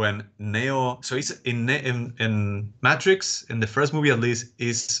 when Neo. So it's in Matrix, in the first movie at least,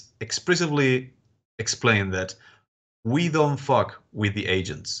 is explicitly explained that we don't fuck with the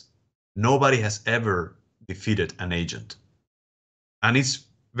agents. Nobody has ever defeated an agent, and it's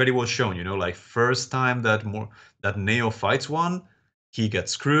very well shown. You know, like first time that Neo fights one, he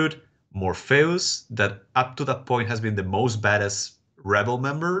gets screwed. Morpheus, that up to that point has been the most badass rebel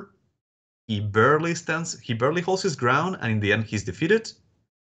member, he barely holds his ground, and in the end he's defeated.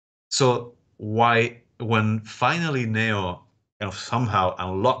 So why, when finally Neo kind of somehow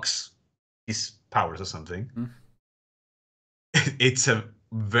unlocks his powers or something, it's a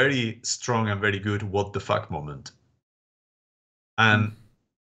very strong and very good what the fuck moment. And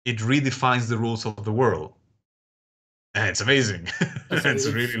it redefines the rules of the world. And it's amazing. It's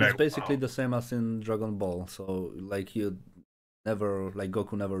really like, it's basically wow. the same as in Dragon Ball. So like you never, like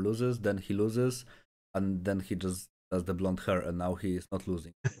Goku never loses, then he loses, and then he just does the blonde hair, and now he is not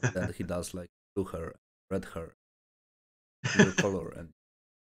losing. Then he does like blue hair, red hair, clear color, and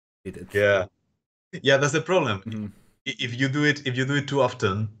beat it. Yeah, that's the problem. Mm-hmm. If you do it too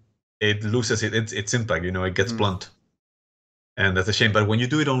often, it loses its impact. You know, it gets blunt, and that's a shame. But when you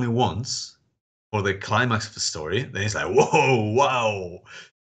do it only once for the climax of the story, then it's like, whoa, wow.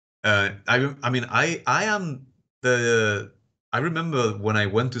 I mean, I am the. I remember when I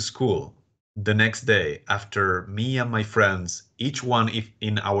went to school the next day after me and my friends, each one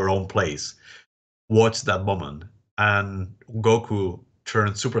in our own place, watched that moment, and Goku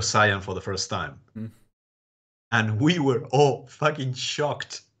turned Super Saiyan for the first time. And we were all fucking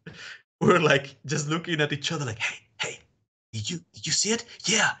shocked. We were like just looking at each other like, hey, did you see it?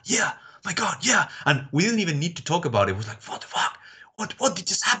 Yeah, my god, yeah. And we didn't even need to talk about it. It was like, what the fuck? What did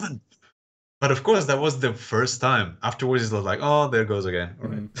just happen? But of course, that was the first time. Afterwards, it's like, oh, there goes again. All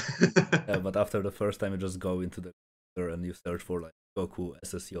right. Yeah, but after the first time, you just go into the computer and you search for like Goku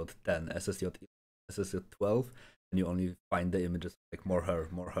SSJ 10, SSJ 11, SSJ 12, and you only find the images like more her,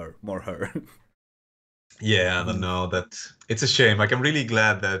 more her, more her. Yeah, I don't know. That it's a shame. Like, I'm really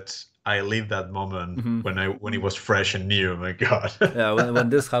glad that I lived that moment when it was fresh and new. My God. Yeah, when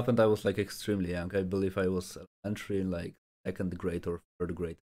this happened, I was like extremely young. I believe I was elementary in like second grade or third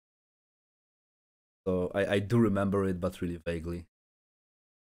grade. So I do remember it, but really vaguely.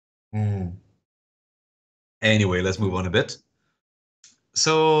 Anyway, let's move on a bit.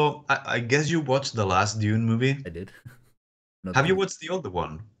 So I guess you watched the last Dune movie. I did. Have you watched the older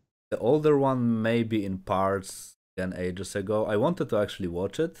one? The older one, maybe in parts, again ages ago. I wanted to actually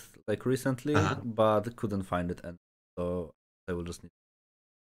watch it like recently, but couldn't find it, and so I will just need.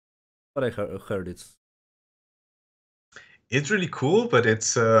 But I heard it's really cool, but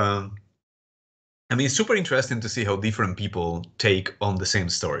it's I mean, it's super interesting to see how different people take on the same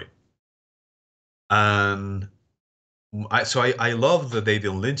story. And I love the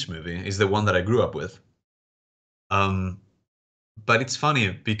David Lynch movie. It's the one that I grew up with. But it's funny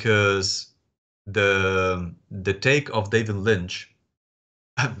because the take of David Lynch.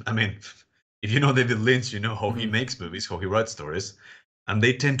 I mean, if you know David Lynch, you know how he makes movies, how he writes stories, and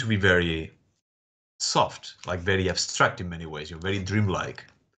they tend to be very soft, like very abstract in many ways. You're very dreamlike.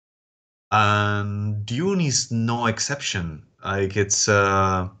 And Dune is no exception. Like it's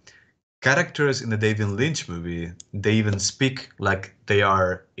characters in the David Lynch movie, they even speak like they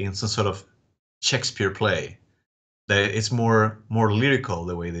are in some sort of Shakespeare play. It's more lyrical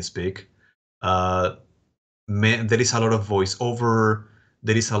the way they speak. There is a lot of voiceover.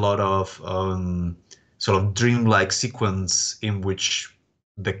 There is a lot of sort of dreamlike sequence in which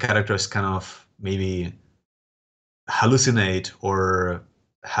the characters kind of maybe hallucinate or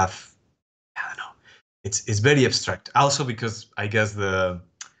have, I don't know. It's very abstract. Also because I guess the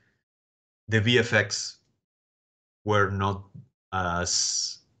VFX were not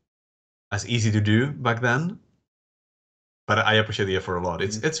as easy to do back then. but I appreciate the effort a lot.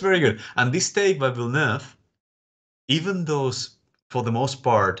 It's very good. And this take by Villeneuve, even though for the most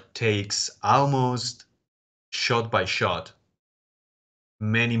part takes almost shot by shot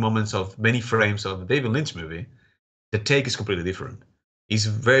many frames of the David Lynch movie, the take is completely different. It's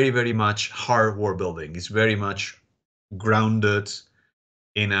very, very much hard world building. It's very much grounded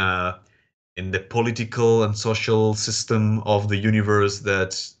in the political and social system of the universe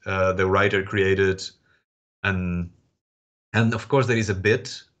that the writer created, and of course there is a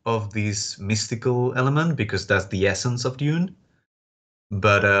bit of this mystical element because that's the essence of Dune,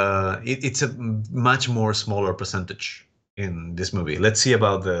 but it's a much more smaller percentage in this movie. Let's see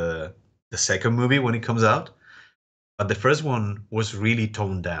about the second movie when it comes out, but the first one was really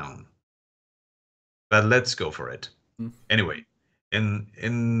toned down. But let's go for it. Anyway,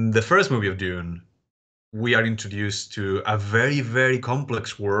 in the first movie of Dune, we are introduced to a very, very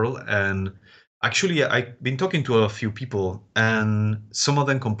complex world. And actually, I've been talking to a few people, and some of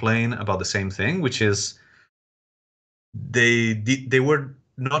them complain about the same thing, which is they were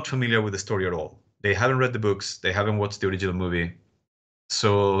not familiar with the story at all. They haven't read the books, they haven't watched the original movie.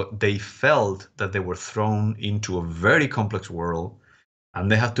 So they felt that they were thrown into a very complex world,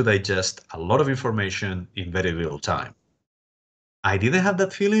 and they had to digest a lot of information in very little time. I didn't have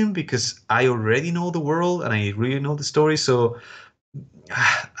that feeling because I already know the world and I really know the story. So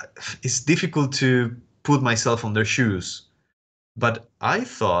it's difficult to put myself on their shoes. But I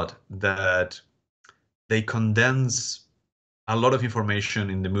thought that they condense a lot of information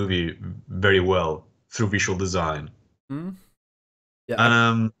in the movie very well through visual design.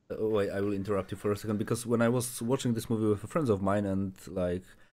 Yeah. Wait, I will interrupt you for a second, because when I was watching this movie with friends of mine, and like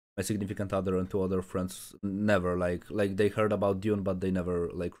my significant other and two other friends never like they heard about Dune, but they never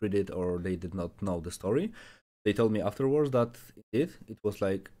like read it, or they did not know the story. They told me afterwards that it was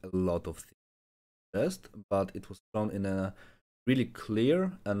like a lot of things, but it was shown in a really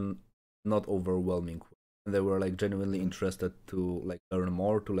clear and not overwhelming way. And they were like genuinely interested to like learn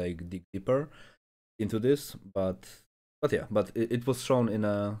more, to like dig deeper into this. But yeah, but it was shown in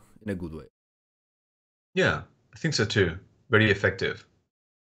a good way. Yeah, I think so too. Very effective.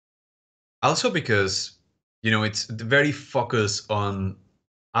 Also because, it's very focused on,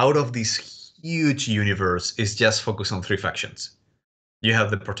 out of this huge universe, is just focused on three factions. You have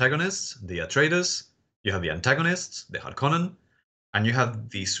the protagonists, the Atreides, you have the antagonists, the Harkonnen, and you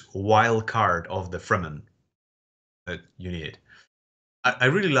have this wild card of the Fremen that you need. I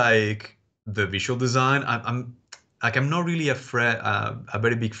really like the visual design. I'm not really a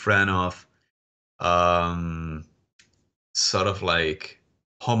very big fan of sort of like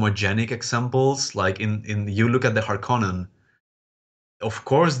homogenic examples. Like in you look at the Harkonnen, of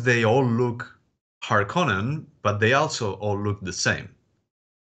course they all look Harkonnen, but they also all look the same.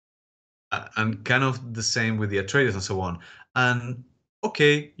 And kind of the same with the Atreides and so on. And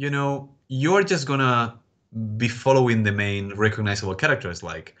okay, you're just gonna be following the main recognizable characters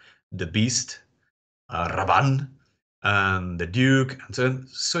like the Beast, Raban, and the Duke, and so on.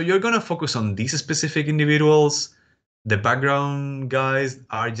 So you're gonna focus on these specific individuals. The background guys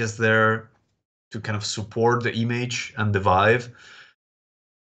are just there to kind of support the image and the vibe.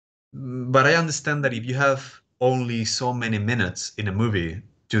 But I understand that if you have only so many minutes in a movie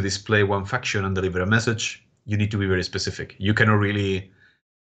to display one faction and deliver a message, you need to be very specific. You cannot really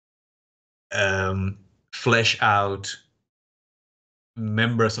flesh out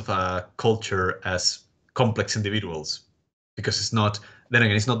members of a culture as complex individuals, because it's not. Then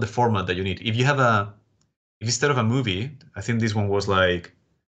again, it's not the format that you need. If instead of a movie, I think this one was like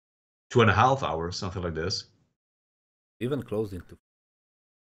 2.5 hours, something like this. Even close into.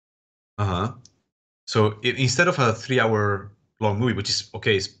 So instead of a 3-hour long movie, which is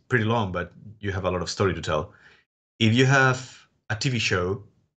okay, it's pretty long, but you have a lot of story to tell. If you have a TV show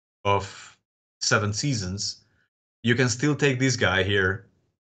of 7 seasons, you can still take this guy here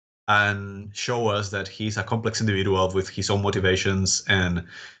and show us that he's a complex individual with his own motivations, and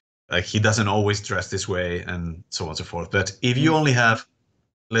like he doesn't always dress this way, and so on and so forth. But if you only have,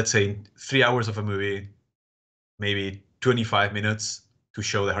 let's say, 3 hours of a movie, maybe 25 minutes to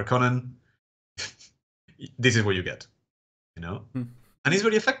show the Harkonnen, this is what you get, and it's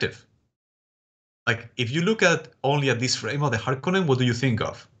very effective. Like, if you look at only at this frame of the Harkonnen, what do you think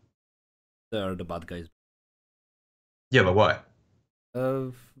of? They are the bad guys. Yeah, but why?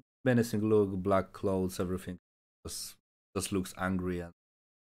 Menacing look, black clothes, everything just looks angry, and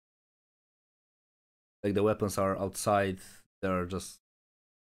like the weapons are outside. They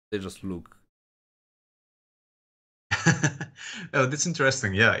just look. Oh, that's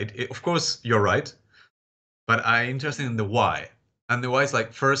interesting. Yeah, of course you're right, but I'm interested in the why. And the why is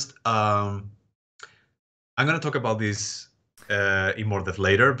like, first, I'm gonna talk about this in more depth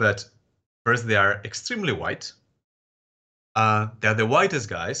later, but first they are extremely white. They're the whitest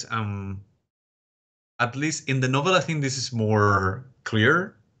guys. At least in the novel, I think this is more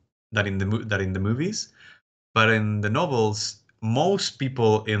clear than in the movies. But in the novels, most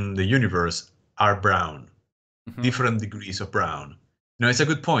people in the universe are brown, different degrees of brown. You know, it's a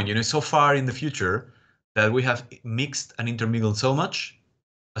good point. You know, so far in the future that we have mixed and intermingled so much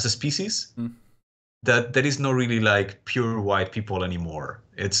as a species that there is no really like pure white people anymore.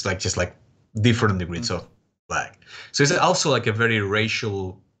 It's like just like different degrees of black. So it's also like a very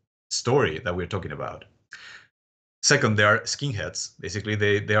racial story that we're talking about. Second, they are skinheads. Basically,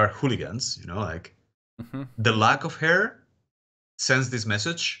 they are hooligans. You know, like the lack of hair sends this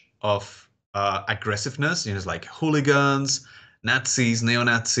message of aggressiveness. You know, it's like hooligans, Nazis,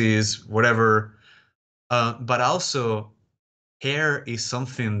 neo-Nazis, whatever. But also, hair is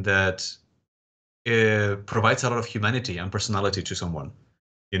something that provides a lot of humanity and personality to someone.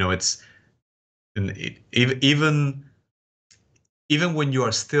 You know, it's even when you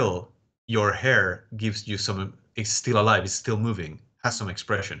are still, your hair gives you some. It's still alive. It's still moving. Has some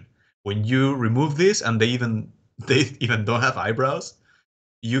expression. When you remove this, and they even don't have eyebrows,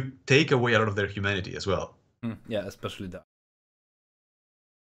 you take away a lot of their humanity as well. Yeah, especially that.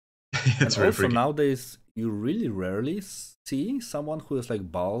 It's and very also freaky. Nowadays, you really rarely see someone who is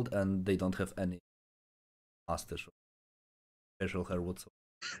like bald and they don't have any mustache or facial hair whatsoever.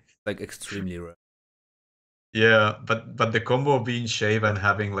 Like extremely rare. Yeah, but the combo of being shaved and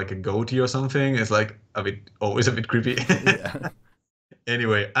having like a goatee or something is like always a bit creepy. Yeah.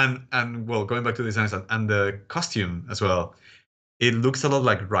 Anyway, and well, going back to the designs and the costume as well, it looks a lot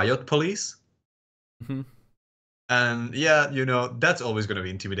like Riot Police. And yeah, you know, that's always going to be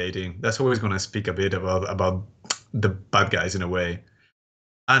intimidating. That's always going to speak a bit about the bad guys in a way.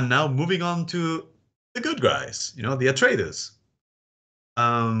 And now moving on to the good guys, you know, the Atreides.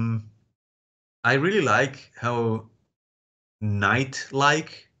 I really like how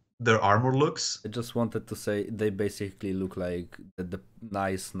knight-like their armor looks. I just wanted to say they basically look like the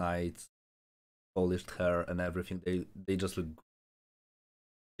nice knights, polished hair and everything. They just look.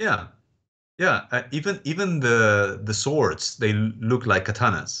 Yeah, yeah. Even the swords, they look like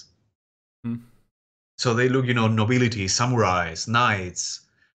katanas. So they look, you know, nobility, samurais, knights.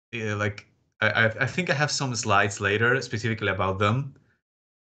 Like I think I have some slides later specifically about them,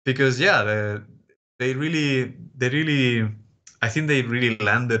 because yeah, they really I think they really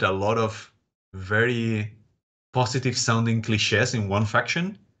landed a lot of very positive sounding cliches in one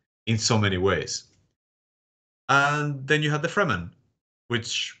faction in so many ways. And then you have the Fremen,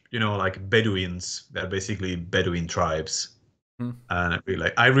 which, you know, like Bedouins. They're basically Bedouin tribes. And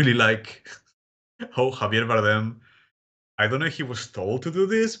I really like how Javier Bardem, I don't know if he was told to do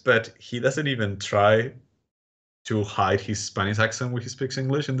this, but he doesn't even try to hide his Spanish accent when he speaks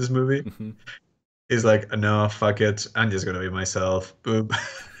English in this movie. He's like, no, fuck it, I'm just gonna be myself. Boom.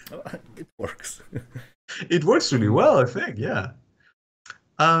 It works. It works really well, I think, yeah.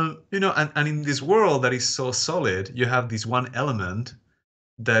 You know, and in this world that is so solid, you have this one element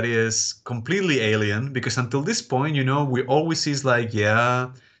that is completely alien, because until this point, you know, we always see like,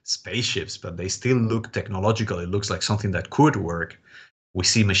 yeah, spaceships, but they still look technological. It looks like something that could work. We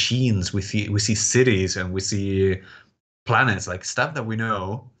see machines, we see cities, and we see planets, like stuff that we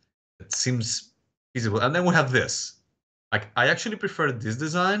know that seems feasible. And then we have this. Like, I actually prefer this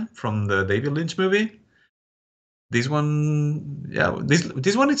design from the David Lynch movie. This one, yeah,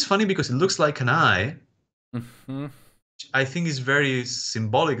 this one, it's funny because it looks like an eye. I think is very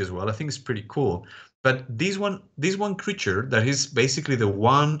symbolic as well. I think it's pretty cool. But this one creature that is basically the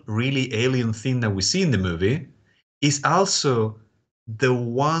one really alien thing that we see in the movie is also the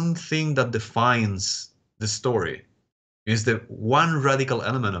one thing that defines the story. Is the one radical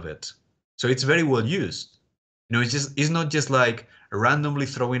element of it. So it's very well used. You know, it's not just like randomly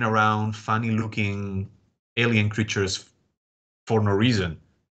throwing around funny looking alien creatures for no reason.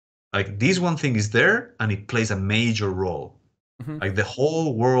 Like, this one thing is there and it plays a major role. Like, the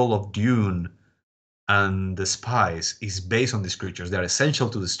whole world of Dune and the spies is based on these creatures. They're essential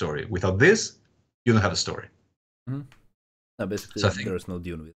to the story. Without this, you don't have a story. No, basically, So I think there's no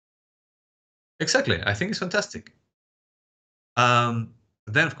Dune with. exactly. I think it's fantastic.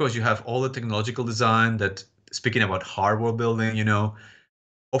 Then of course you have all the technological design that, speaking about hardware building, you know,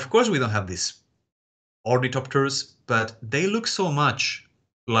 of course we don't have these ornithopters, but they look so much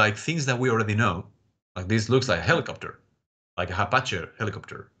like things that we already know. Like, this looks like a helicopter, like a Apache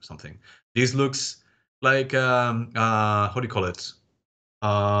helicopter or something. This looks like how do you call it?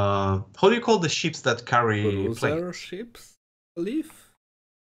 How do you call the ships that carry Cruiser planes? ships, I believe.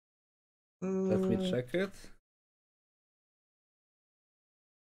 Let me check it.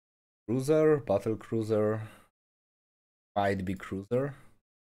 cruiser, battle cruiser, might be cruiser.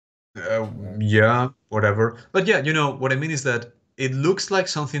 Yeah, whatever. But yeah, what I mean is that it looks like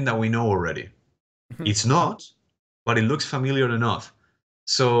something that we know already. It's not, but it looks familiar enough.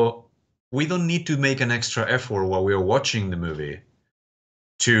 So we don't need to make an extra effort while we are watching the movie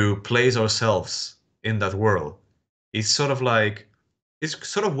to place ourselves in that world. It's sort of like, it's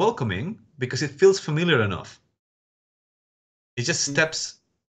sort of welcoming because it feels familiar enough. It just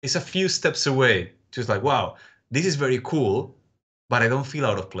it's a few steps away. Just like, wow, this is very cool, but I don't feel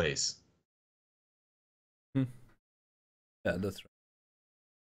out of place. Yeah, that's right.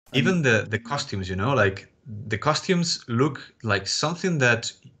 Even the costumes, like the costumes look like something that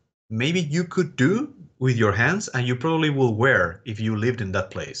maybe you could do with your hands and you probably will wear if you lived in that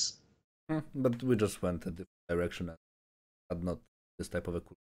place. But we just went a different direction and had not this type of a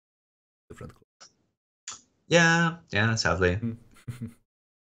different clothes. Yeah, sadly.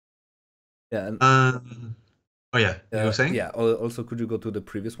 Yeah, and oh yeah, you were saying? yeah. Also, could you go to the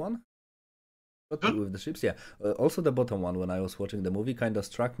previous one? Sure. With the ships, yeah. Also, the bottom one, when I was watching the movie, kind of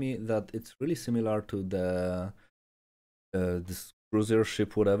struck me that it's really similar to the this cruiser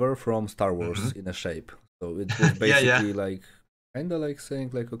ship, whatever, from Star Wars in a shape. So it was basically like kind of like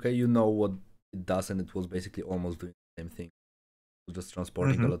saying like, okay, you know what it does, and it was basically almost doing the same thing. It was just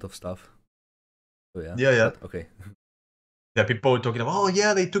transporting a lot of stuff. So yeah. Yeah. But, okay. Yeah, people talking about, oh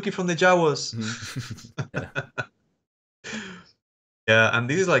yeah, they took it from the Jawas. Yeah. Yeah, and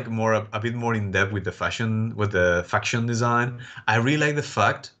this is like a bit more in depth with the faction design. I really like the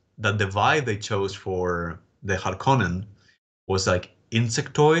fact that the vibe they chose for the Harkonnen was like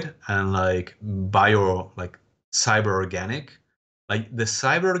insectoid and like cyber organic. Like the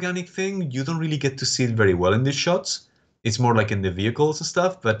cyber organic thing, you don't really get to see it very well in these shots. It's more like in the vehicles and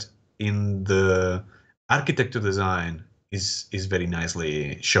stuff, but in the architecture design is very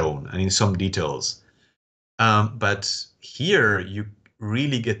nicely shown and in some details. But here you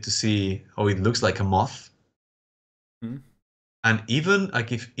really get to see how it looks like a moth. And even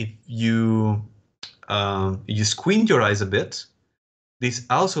like if you squint your eyes a bit, these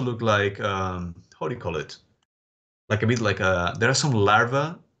also look like how do you call it? Like a bit like there are some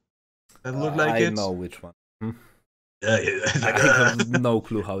larvae that look like I it. know which one. It's like, I have no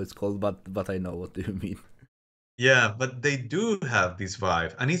clue how it's called, but I know what you mean. yeah, but they do have this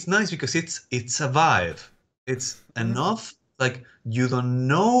vibe, and it's nice because it's a vibe. It's enough. Like you don't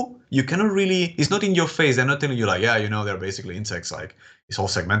know, you cannot really. It's not in your face. They're not telling you like, yeah, they're basically insects. Like it's all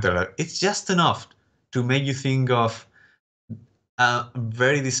segmented. Like, it's just enough to make you think of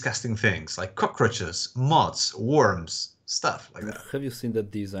very disgusting things like cockroaches, moths, worms, stuff like that. Have you seen the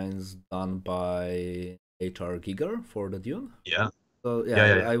designs done by H.R. Giger for the Dune? Yeah. So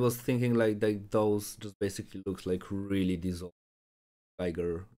Yeah. I was thinking like those just basically looks like really dissolved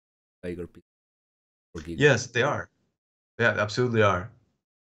tiger pieces for Giger. Yes, they are. Yeah, absolutely are.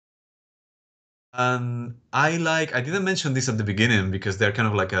 And I didn't mention this at the beginning because they're kind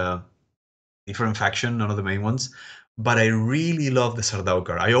of like a different faction, none of the main ones. But I really love the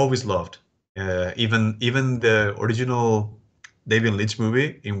Sardaukar. I always loved, even the original David Lynch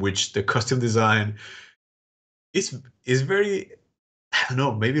movie, in which the costume design is very, I don't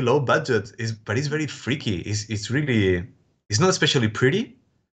know, maybe low budget, but it's very freaky. It's not especially pretty,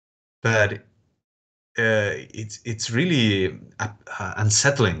 but it's really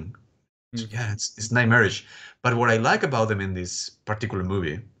unsettling. Yeah, it's nightmarish. But what I like about them in this particular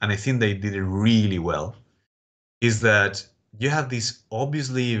movie, and I think they did it really well, is that you have this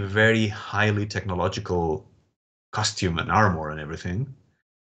obviously very highly technological costume and armor and everything,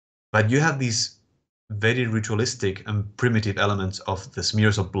 but you have these very ritualistic and primitive elements of the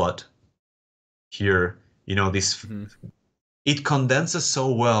smears of blood here. This it condenses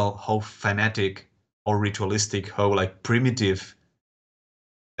so well how fanatic or ritualistic, how like primitive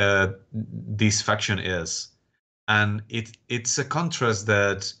this faction is, and it's a contrast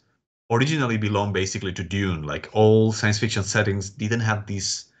that originally belonged basically to Dune. Like all science fiction settings didn't have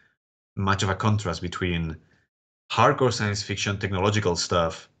this much of a contrast between hardcore science fiction technological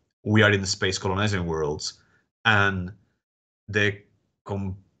stuff, we are in the space colonizing worlds, and the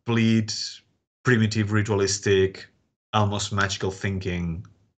complete primitive ritualistic almost magical thinking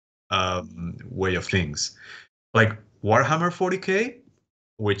way of things. Like Warhammer 40k,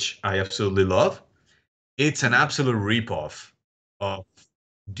 which I absolutely love, it's an absolute ripoff of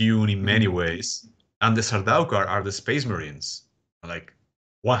Dune in many ways, and the Sardaukar are the Space Marines, like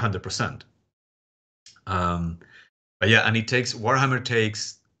 100%. But yeah, and Warhammer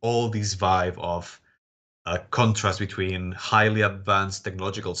takes all this vibe of a contrast between highly advanced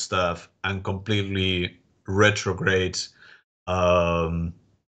technological stuff and completely retrograde, um,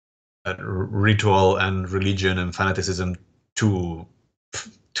 ritual and religion and fanaticism to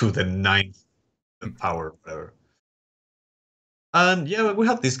the ninth power, whatever. And yeah, we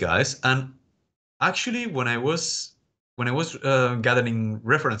have these guys. And actually, when I was gathering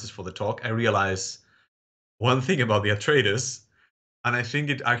references for the talk, I realized one thing about the Atreides, and I think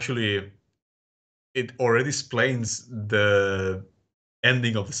it already explains the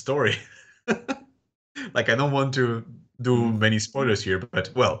ending of the story. Like, I don't want to do many spoilers here, but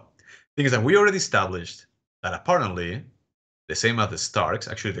well, thing is that we already established that apparently the same as the Starks,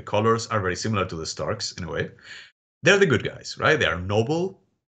 actually the colors are very similar to the Starks in a way. They're the good guys, right? They are noble.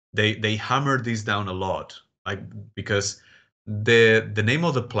 They hammer this down a lot, like, because the name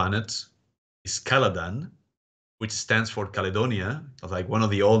of the planet is Caladan, which stands for Caledonia, like one of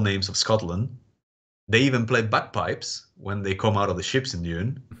the old names of Scotland. They even play bagpipes when they come out of the ships in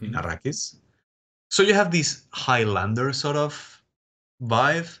Dune, in Arrakis. So you have this Highlander sort of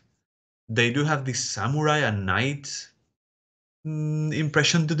vibe. They do have this samurai and knight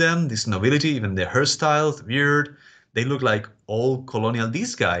impression to them, this nobility, even their hairstyles, weird. They look like old colonial.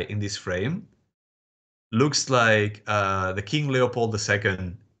 This guy in this frame looks like the King Leopold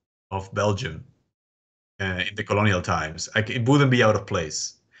II of Belgium in the colonial times. Like, it wouldn't be out of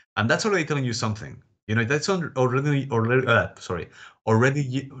place, and that's already telling you something. You know, that's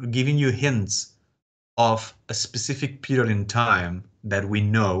already giving you hints of a specific period in time that we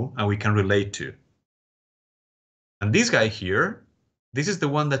know and we can relate to. And this guy here, this is the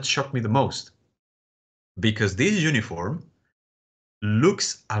one that shocked me the most, because this uniform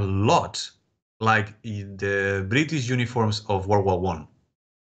looks a lot like the British uniforms of World War One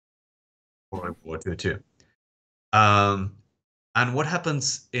or World War Two too. And what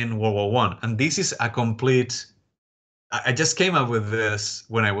happens in World War One? And this is a complete. I just came up with this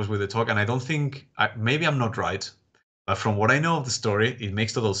when I was with the talk, and I don't think maybe I'm not right, but from what I know of the story, it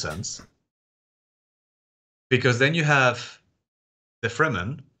makes total sense. Because then you have the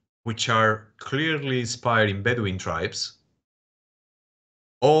Fremen, which are clearly inspired in Bedouin tribes.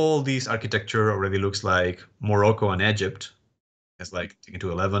 All this architecture already looks like Morocco and Egypt. It's like 10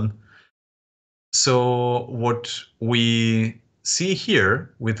 to 11. So what we see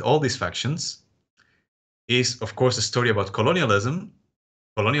here with all these factions is, of course, a story about colonialism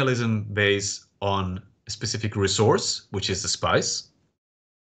based on a specific resource, which is the spice.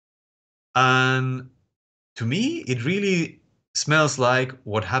 And to me, it really smells like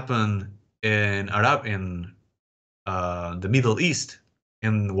what happened in the Middle East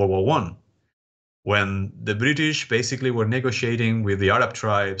in World War One, when the British basically were negotiating with the Arab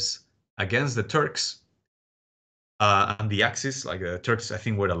tribes against the Turks. And the Axis, like the Turks, I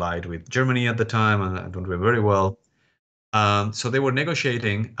think, were allied with Germany at the time, and I don't remember very well. So they were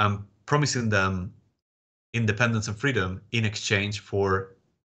negotiating and promising them independence and freedom in exchange for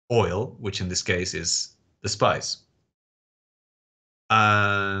oil, which in this case is the spice.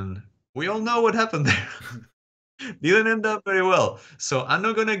 And we all know what happened there. Didn't end up very well. So I'm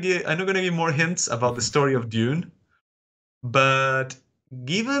not gonna give more hints about the story of Dune, but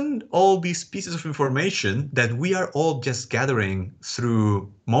given all these pieces of information that we are all just gathering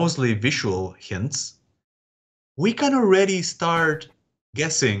through mostly visual hints, we can already start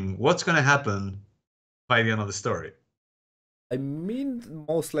guessing what's gonna happen by the end of the story. I mean,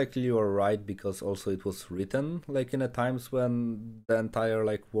 most likely you are right, because also it was written like in a times when the entire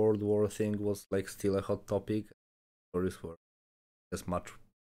like World War thing was like still a hot topic. Stories were as much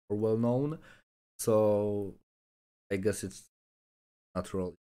more well known, so I guess it's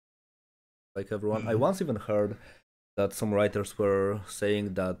natural. Like everyone, I once even heard that some writers were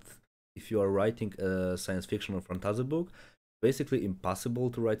saying that if you are writing a science fiction or fantasy book, basically impossible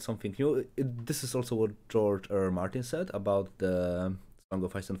to write something new. This is also what George R. Martin said about the Song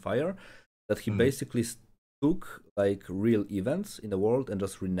of Ice and Fire, that he basically took like real events in the world and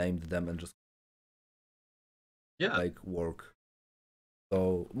just renamed them and just like work.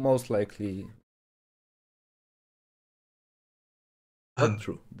 So most likely, but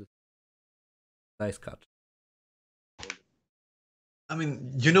true. Nice catch. I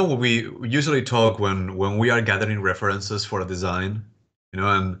mean, you know, we usually talk when we are gathering references for a design, you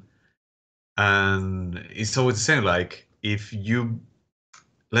know, and it's always the same. Like, if you,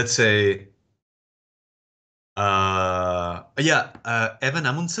 let's say, Evan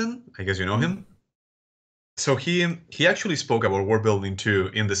Amundsen, I guess you know him. So he actually spoke about world building too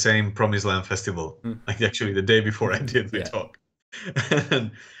in the same Promised Land festival, like actually the day before I did my talk,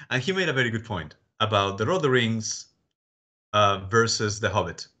 and he made a very good point about the Lord of the Rings versus the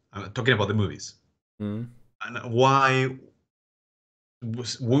Hobbit. I'm talking about the movies, and why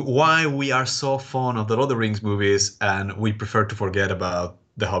we are so fond of the Lord of the Rings movies and we prefer to forget about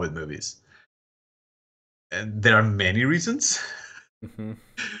the Hobbit movies. And there are many reasons. Mm-hmm.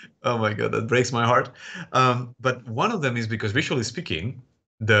 Oh my god, that breaks my heart. But one of them is because visually speaking,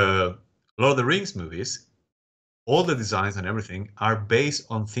 the Lord of the Rings movies, all the designs and everything are based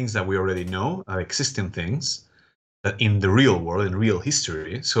on things that we already know, are existing things that in the real world, in real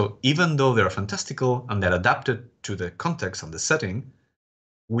history. So even though they're fantastical and they're adapted to the context and the setting,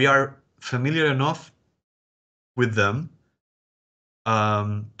 we are familiar enough with them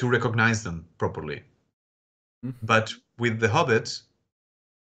to recognize them properly. Mm-hmm. But with the Hobbits,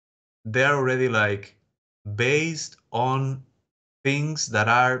 they're already like based on things that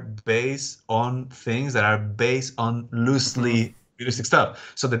are based on things that are based on loosely realistic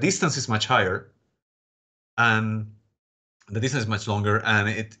stuff. So the distance is much higher, and the distance is much longer, and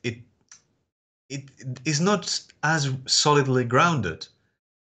it is not as solidly grounded.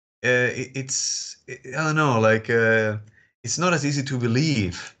 I don't know, like it's not as easy to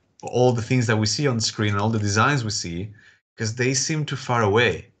believe all the things that we see on screen and all the designs we see because they seem too far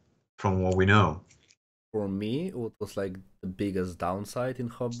away from what we know. For me, what was like the biggest downside in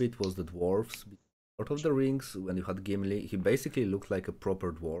Hobbit was the dwarves. Lord of the Rings, when you had Gimli, he basically looked like a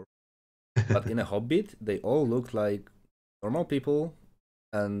proper dwarf. But in a Hobbit, they all looked like normal people,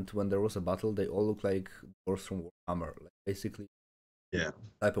 and when there was a battle, they all looked like dwarves from Warhammer. Like basically, Yeah.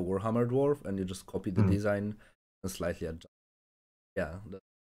 type of Warhammer dwarf, and you just copy the design and slightly adjust. Yeah,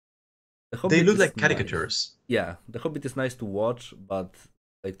 the Hobbit They look is like nice. caricatures. Yeah, the Hobbit is nice to watch, but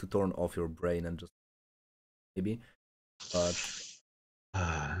like to turn off your brain and just maybe. But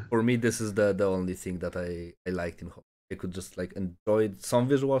for me, this is the only thing that I liked in Hobbit. I could just like enjoy some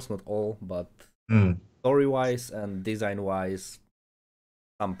visuals, not all, but story wise and design wise,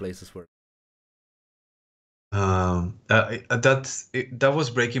 some places were. That was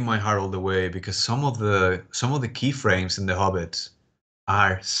breaking my heart all the way because some of the keyframes in The Hobbit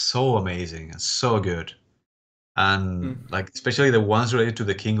are so amazing and so good. And like especially the ones related to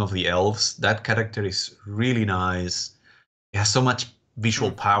the King of the Elves, that character is really nice. It has so much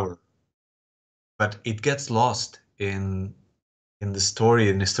visual power, but it gets lost in the story,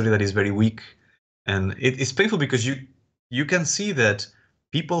 in a story that is very weak, and it's painful because you can see that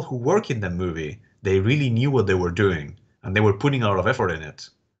people who work in the movie, they really knew what they were doing and they were putting a lot of effort in it.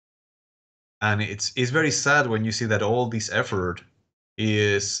 And it's very sad when you see that all this effort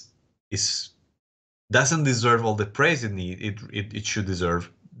is doesn't deserve all the praise it should deserve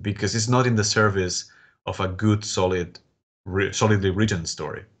because it's not in the service of a good solidly written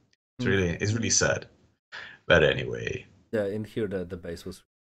story. It's really sad. But anyway. Yeah, in here the base was,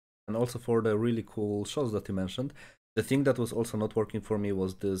 and also for the really cool shots that you mentioned, the thing that was also not working for me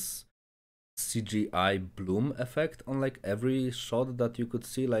was this CGI bloom effect on like every shot that you could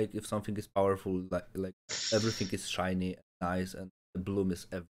see. Like if something is powerful, like everything is shiny and nice, and the bloom is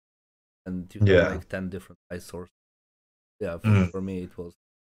everywhere, and you have like 10 different light sources. Yeah, for me it was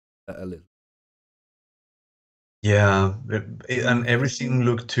a little. Yeah, and everything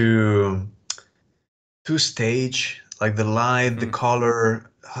looked too stage, like the light, the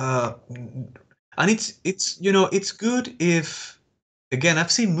color, and it's it's good if, again,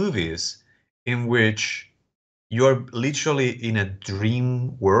 I've seen movies in which you're literally in a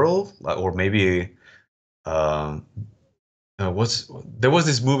dream world, or maybe there was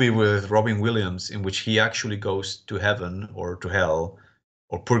this movie with Robin Williams in which he actually goes to heaven or to hell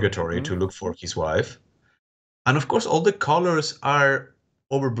or purgatory to look for his wife. And of course, all the colors are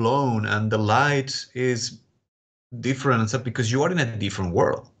overblown and the light is different and stuff because you are in a different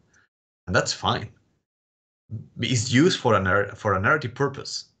world. And that's fine. It's used for a narrative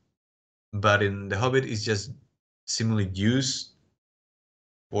purpose. But in The Hobbit, it's just seemingly used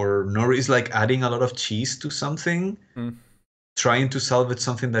for no, it's like adding a lot of cheese to something, trying to salvage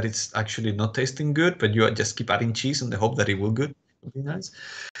something that it's actually not tasting good, but you just keep adding cheese in the hope that it will be nice.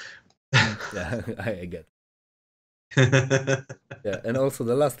 Yeah, I get. Yeah, and also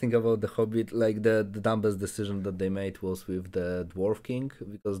the last thing about the Hobbit, like the dumbest decision that they made was with the Dwarf King,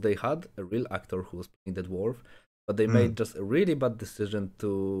 because they had a real actor who was playing the dwarf, but they made just a really bad decision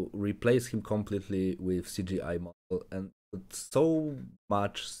to replace him completely with CGI model, and so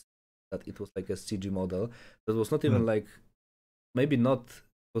much that it was like a CG model that was not even like, maybe not,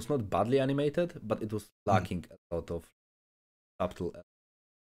 it was not badly animated, but it was lacking a lot of subtle.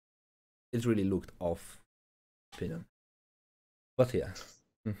 It really looked off, opinion. But yeah.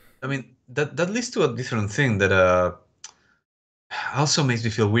 I mean, that leads to a different thing that also makes me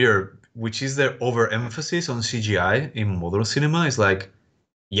feel weird, which is their overemphasis on CGI in modern cinema. Is like,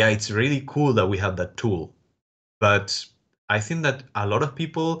 yeah, it's really cool that we have that tool, but I think that a lot of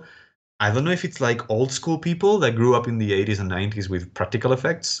people I don't know if it's like old school people that grew up in the 80s and 90s with practical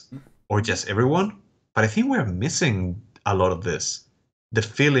effects or just everyone, but I think we're missing a lot of this. The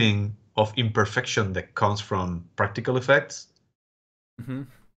feeling of imperfection that comes from practical effects. Mm-hmm.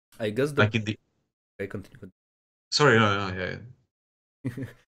 I guess like in the I continue. Sorry, no,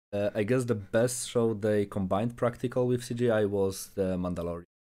 yeah. I guess the best show they combined practical with CGI was the Mandalorian,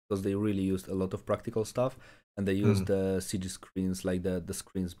 because they really used a lot of practical stuff, and they used the CG screens, like the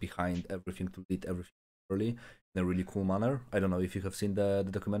screens behind everything, to lead everything early in a really cool manner. I don't know if you have seen the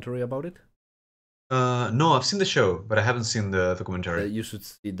documentary about it. No, I've seen the show, but I haven't seen the documentary. You should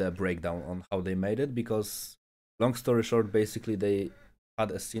see the breakdown on how they made it, because long story short, basically they had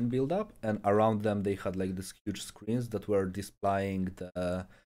a scene build up, and around them they had like these huge screens that were displaying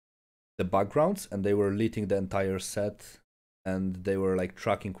the backgrounds, and they were lighting the entire set, and they were like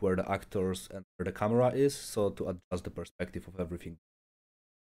tracking where the actors and where the camera is, so to adjust the perspective of everything.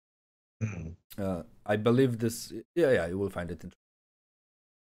 I believe this. Yeah, you will find it interesting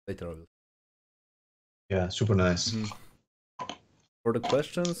later. I will. Yeah, super nice. For the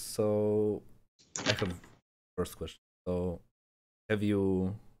questions, so I have first question. So,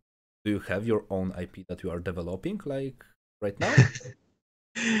 do you have your own IP that you are developing, like right now?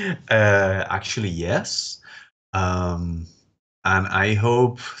 Actually, yes. And I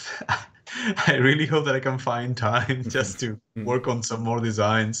hope, I really hope that I can find time just to work on some more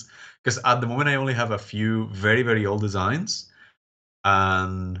designs. Because at the moment, I only have a few very, very old designs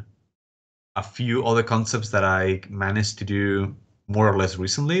and a few other concepts that I managed to do more or less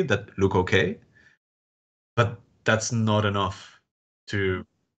recently that look okay. But that's not enough to,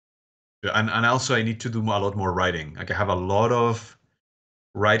 and also I need to do a lot more writing. Like I have a lot of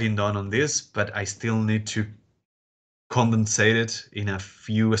writing done on this, but I still need to condensate it in a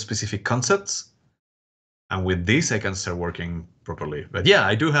few specific concepts. And with this, I can start working properly. But yeah,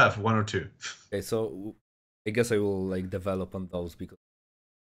 I do have one or two. Okay, so I guess I will like develop on those, because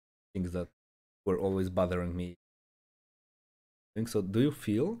things that were always bothering me. So, do you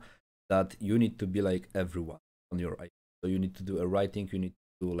feel that you need to be like everyone on your IP? So you need to do a writing, you need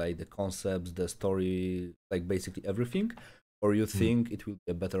to do like the concepts, the story, like basically everything, or you think it will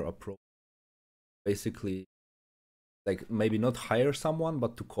be a better approach, basically, like maybe not hire someone,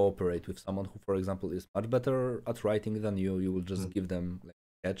 but to cooperate with someone who, for example, is much better at writing than you. You will just give them like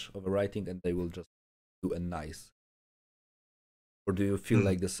a sketch of a writing, and they will just do a nice. Or do you feel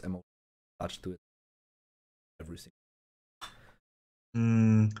like this emotion attached to it? Everything.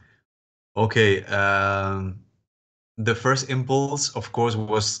 Okay. The first impulse, of course,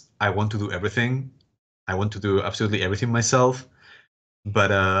 was I want to do everything. I want to do absolutely everything myself.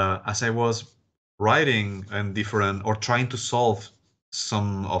 But as I was writing and different or trying to solve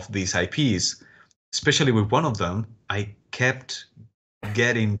some of these IPs, especially with one of them, I kept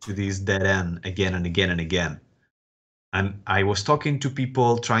getting to this dead end again and again and again. And I was talking to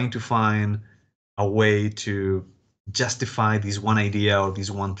people, trying to find a way to justify this one idea or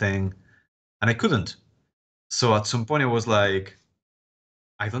this one thing, and I couldn't. So at some point, I was like,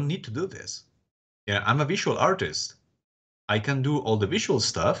 I don't need to do this. Yeah, I'm a visual artist. I can do all the visual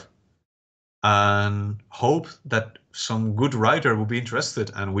stuff and hope that some good writer will be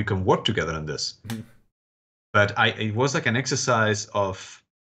interested and we can work together on this. But it was like an exercise of,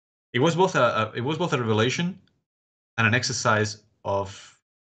 it was both a revelation and an exercise of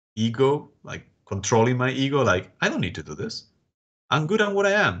ego, like controlling my ego. Like, I don't need to do this. I'm good at what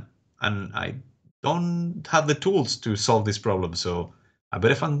I am, and I don't have the tools to solve this problem. So I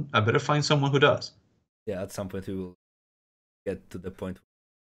better find someone who does. Yeah, at some point we will get to the point where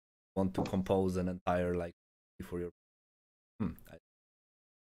you want to compose an entire like for your.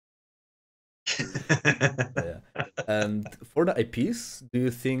 Yeah. And for the IPs, do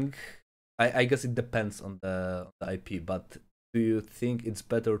you think? I guess it depends on the IP, but do you think it's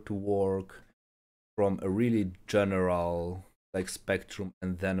better to work from a really general like spectrum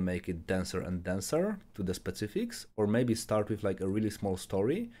and then make it denser and denser to the specifics, or maybe start with like a really small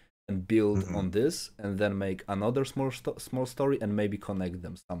story and build on this, and then make another small story and maybe connect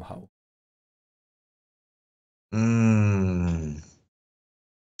them somehow?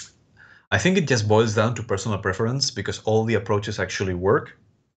 I think it just boils down to personal preference because all the approaches actually work.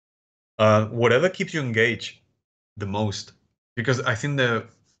 Whatever keeps you engaged the most, because I think the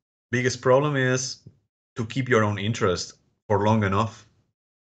biggest problem is to keep your own interest for long enough.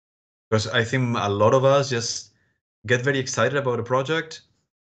 Because I think a lot of us just get very excited about a project,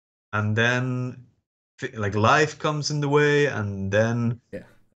 and then like life comes in the way, and then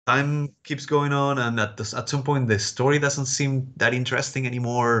time keeps going on, and at some point the story doesn't seem that interesting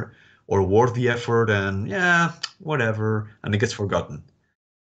anymore or worth the effort, and yeah, whatever, and it gets forgotten.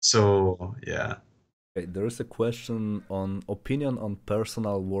 So yeah. Okay, there is a question on opinion on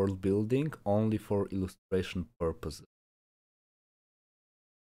personal world building only for illustration purposes.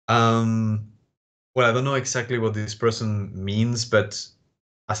 Well, I don't know exactly what this person means, but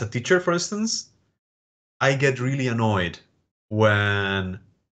as a teacher, for instance, I get really annoyed when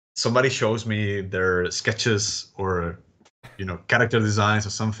somebody shows me their sketches or character designs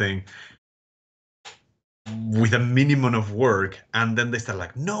or something with a minimum of work, and then they start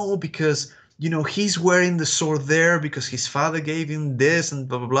like, no, because he's wearing the sword there because his father gave him this and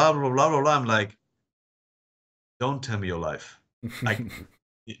blah blah blah blah blah blah blah. I'm like, don't tell me your life. Like,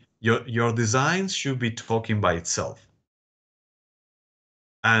 your designs should be talking by itself.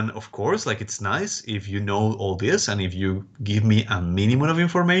 And of course, like, it's nice if you know all this and if you give me a minimum of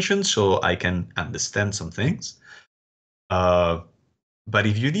information so I can understand some things. But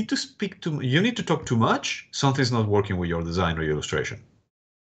if you need to talk too much, something's not working with your design or your illustration.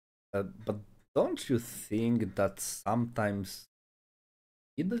 But don't you think that sometimes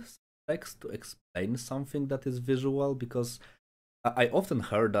need text to explain something that is visual? Because I often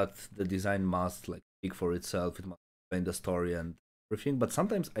heard that the design must like speak for itself, it must explain the story and everything, but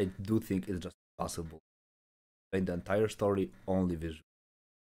sometimes I do think it's just possible to explain the entire story only visual.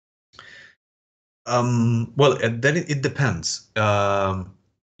 Well, then it depends.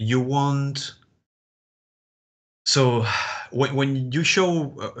 You want so when you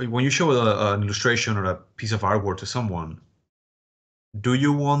show an illustration or a piece of artwork to someone, do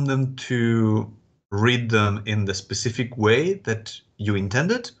you want them to read them in the specific way that you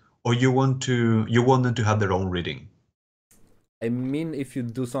intended, or you want them to have their own reading? I mean, if you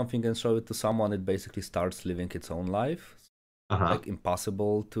do something and show it to someone, it basically starts living its own life. Like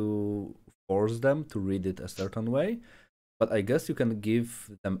impossible to force them to read it a certain way. But I guess you can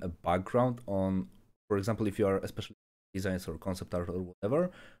give them a background on, for example, if you are especially designs or concept art or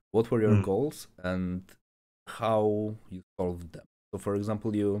whatever, what were your goals and how you solved them. So for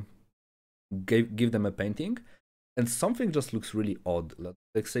example, you give them a painting and something just looks really odd.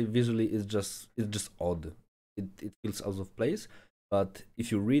 Like say visually it's just odd. It feels out of place. But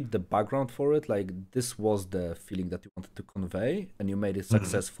if you read the background for it, like this was the feeling that you wanted to convey and you made it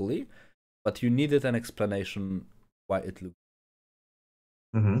successfully, but you needed an explanation why it looked.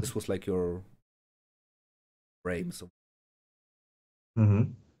 This was like your frame. So.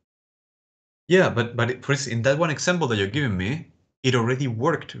 Yeah, but for instance, in that one example that you're giving me, it already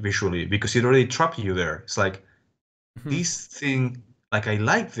worked visually because it already trapped you there. It's like this thing, like I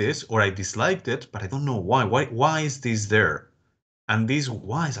like this or I disliked it, but I don't know why. Why is this there? And this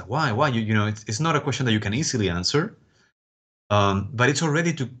why is that? Why? It's not a question that you can easily answer. But it's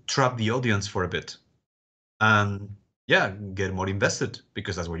already to trap the audience for a bit, and yeah, get more invested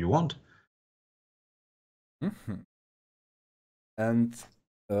because that's what you want. And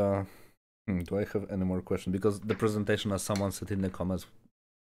do I have any more questions? Because the presentation, as someone said in the comments,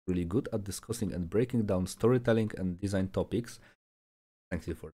 really good at discussing and breaking down storytelling and design topics. Thank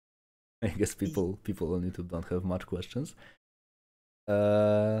you for. I guess people on YouTube don't have much questions.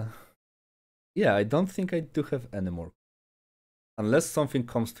 Yeah, I don't think I do have any more, unless something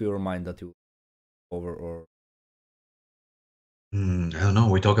comes to your mind that you over or. I don't know.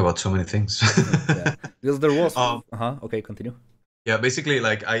 We talk about so many things. Yeah, because there was. Okay, continue. Yeah, basically,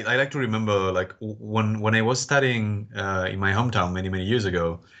 like I like to remember, like when I was studying in my hometown many years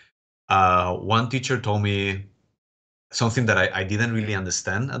ago, one teacher told me something that I didn't really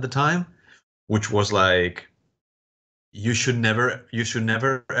understand at the time, which was like you should never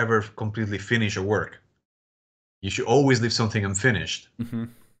ever completely finish a work. You should always leave something unfinished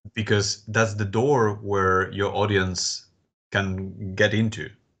because that's the door where your audience can get into.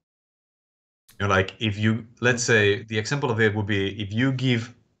 Like if you, let's say the example of it would be if you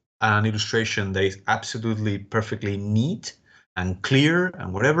give an illustration that is absolutely perfectly neat and clear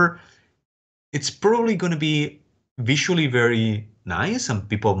and whatever, it's probably going to be visually very nice and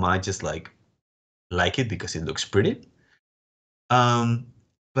people might just like it because it looks pretty.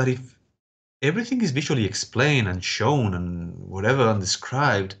 But if everything is visually explained and shown and whatever and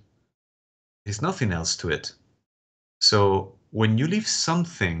described, there's nothing else to it. So when you leave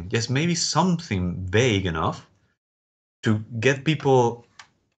something, yes, maybe something vague enough to get people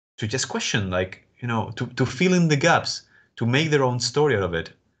to just question, like, to fill in the gaps, to make their own story out of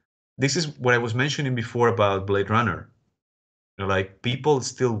it. This is what I was mentioning before about Blade Runner. Like people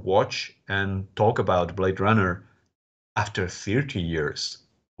still watch and talk about Blade Runner after 30 years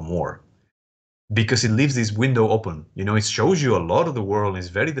or more because it leaves this window open. It shows you a lot of the world, it's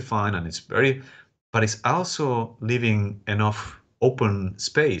very defined and but it's also leaving enough open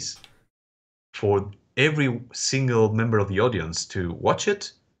space for every single member of the audience to watch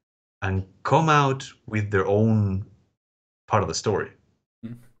it and come out with their own part of the story.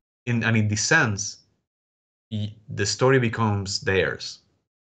 And in this sense, the story becomes theirs.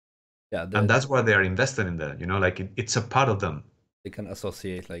 Yeah, and that's why they are invested in that. Like it's a part of them. They can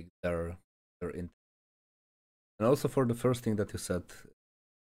associate like their and also for the first thing that you said,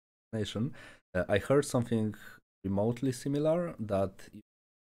 nation, I heard something remotely similar, that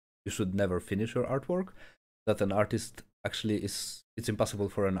you should never finish your artwork. That an artist actually it's impossible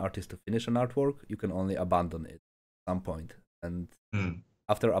for an artist to finish an artwork. You can only abandon it at some point, and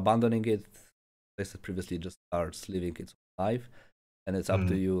after abandoning it, as I said previously, it just starts living its own life, and it's up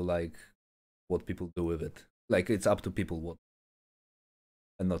to you, like what people do with it. Like it's up to people what,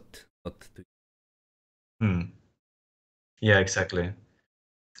 and not to you. Yeah, exactly.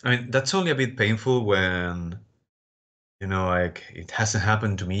 I mean, that's only a bit painful when, like it hasn't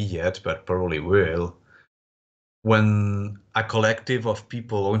happened to me yet, but probably will. When a collective of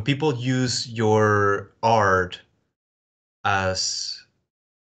people, when people use your art as,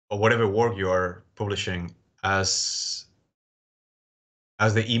 or whatever work you are publishing, as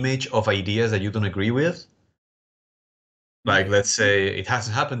the image of ideas that you don't agree with. Like, let's say it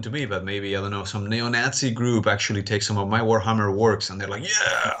hasn't happened to me, but maybe, I don't know, some neo-Nazi group actually takes some of my Warhammer works and they're like,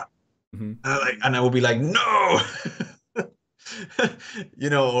 yeah. And I will be like, no.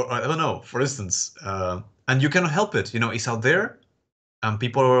 Or I don't know, for instance, and you cannot help it. It's out there and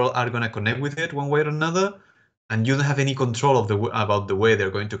people are going to connect with it one way or another, and you don't have any control about the way they're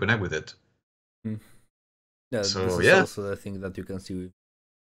going to connect with it. Yeah, so, this is also the thing that you can see with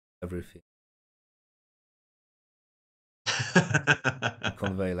everything.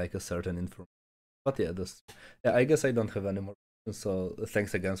 Convey like a certain information. But yeah, I guess I don't have any more questions. So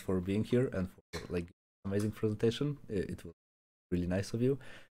thanks again for being here and for like amazing presentation. It was really nice of you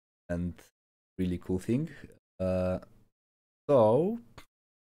and really cool thing. So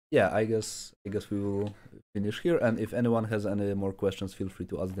yeah, I guess we will finish here. And if anyone has any more questions, feel free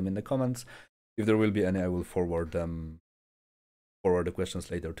to ask them in the comments. If there will be any, I will forward the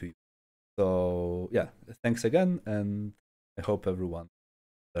questions later to you. So yeah, thanks again, and I hope everyone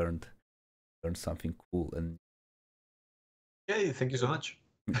learned something cool. And yeah, thank you so much.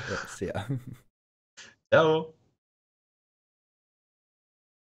 See ya. Ciao.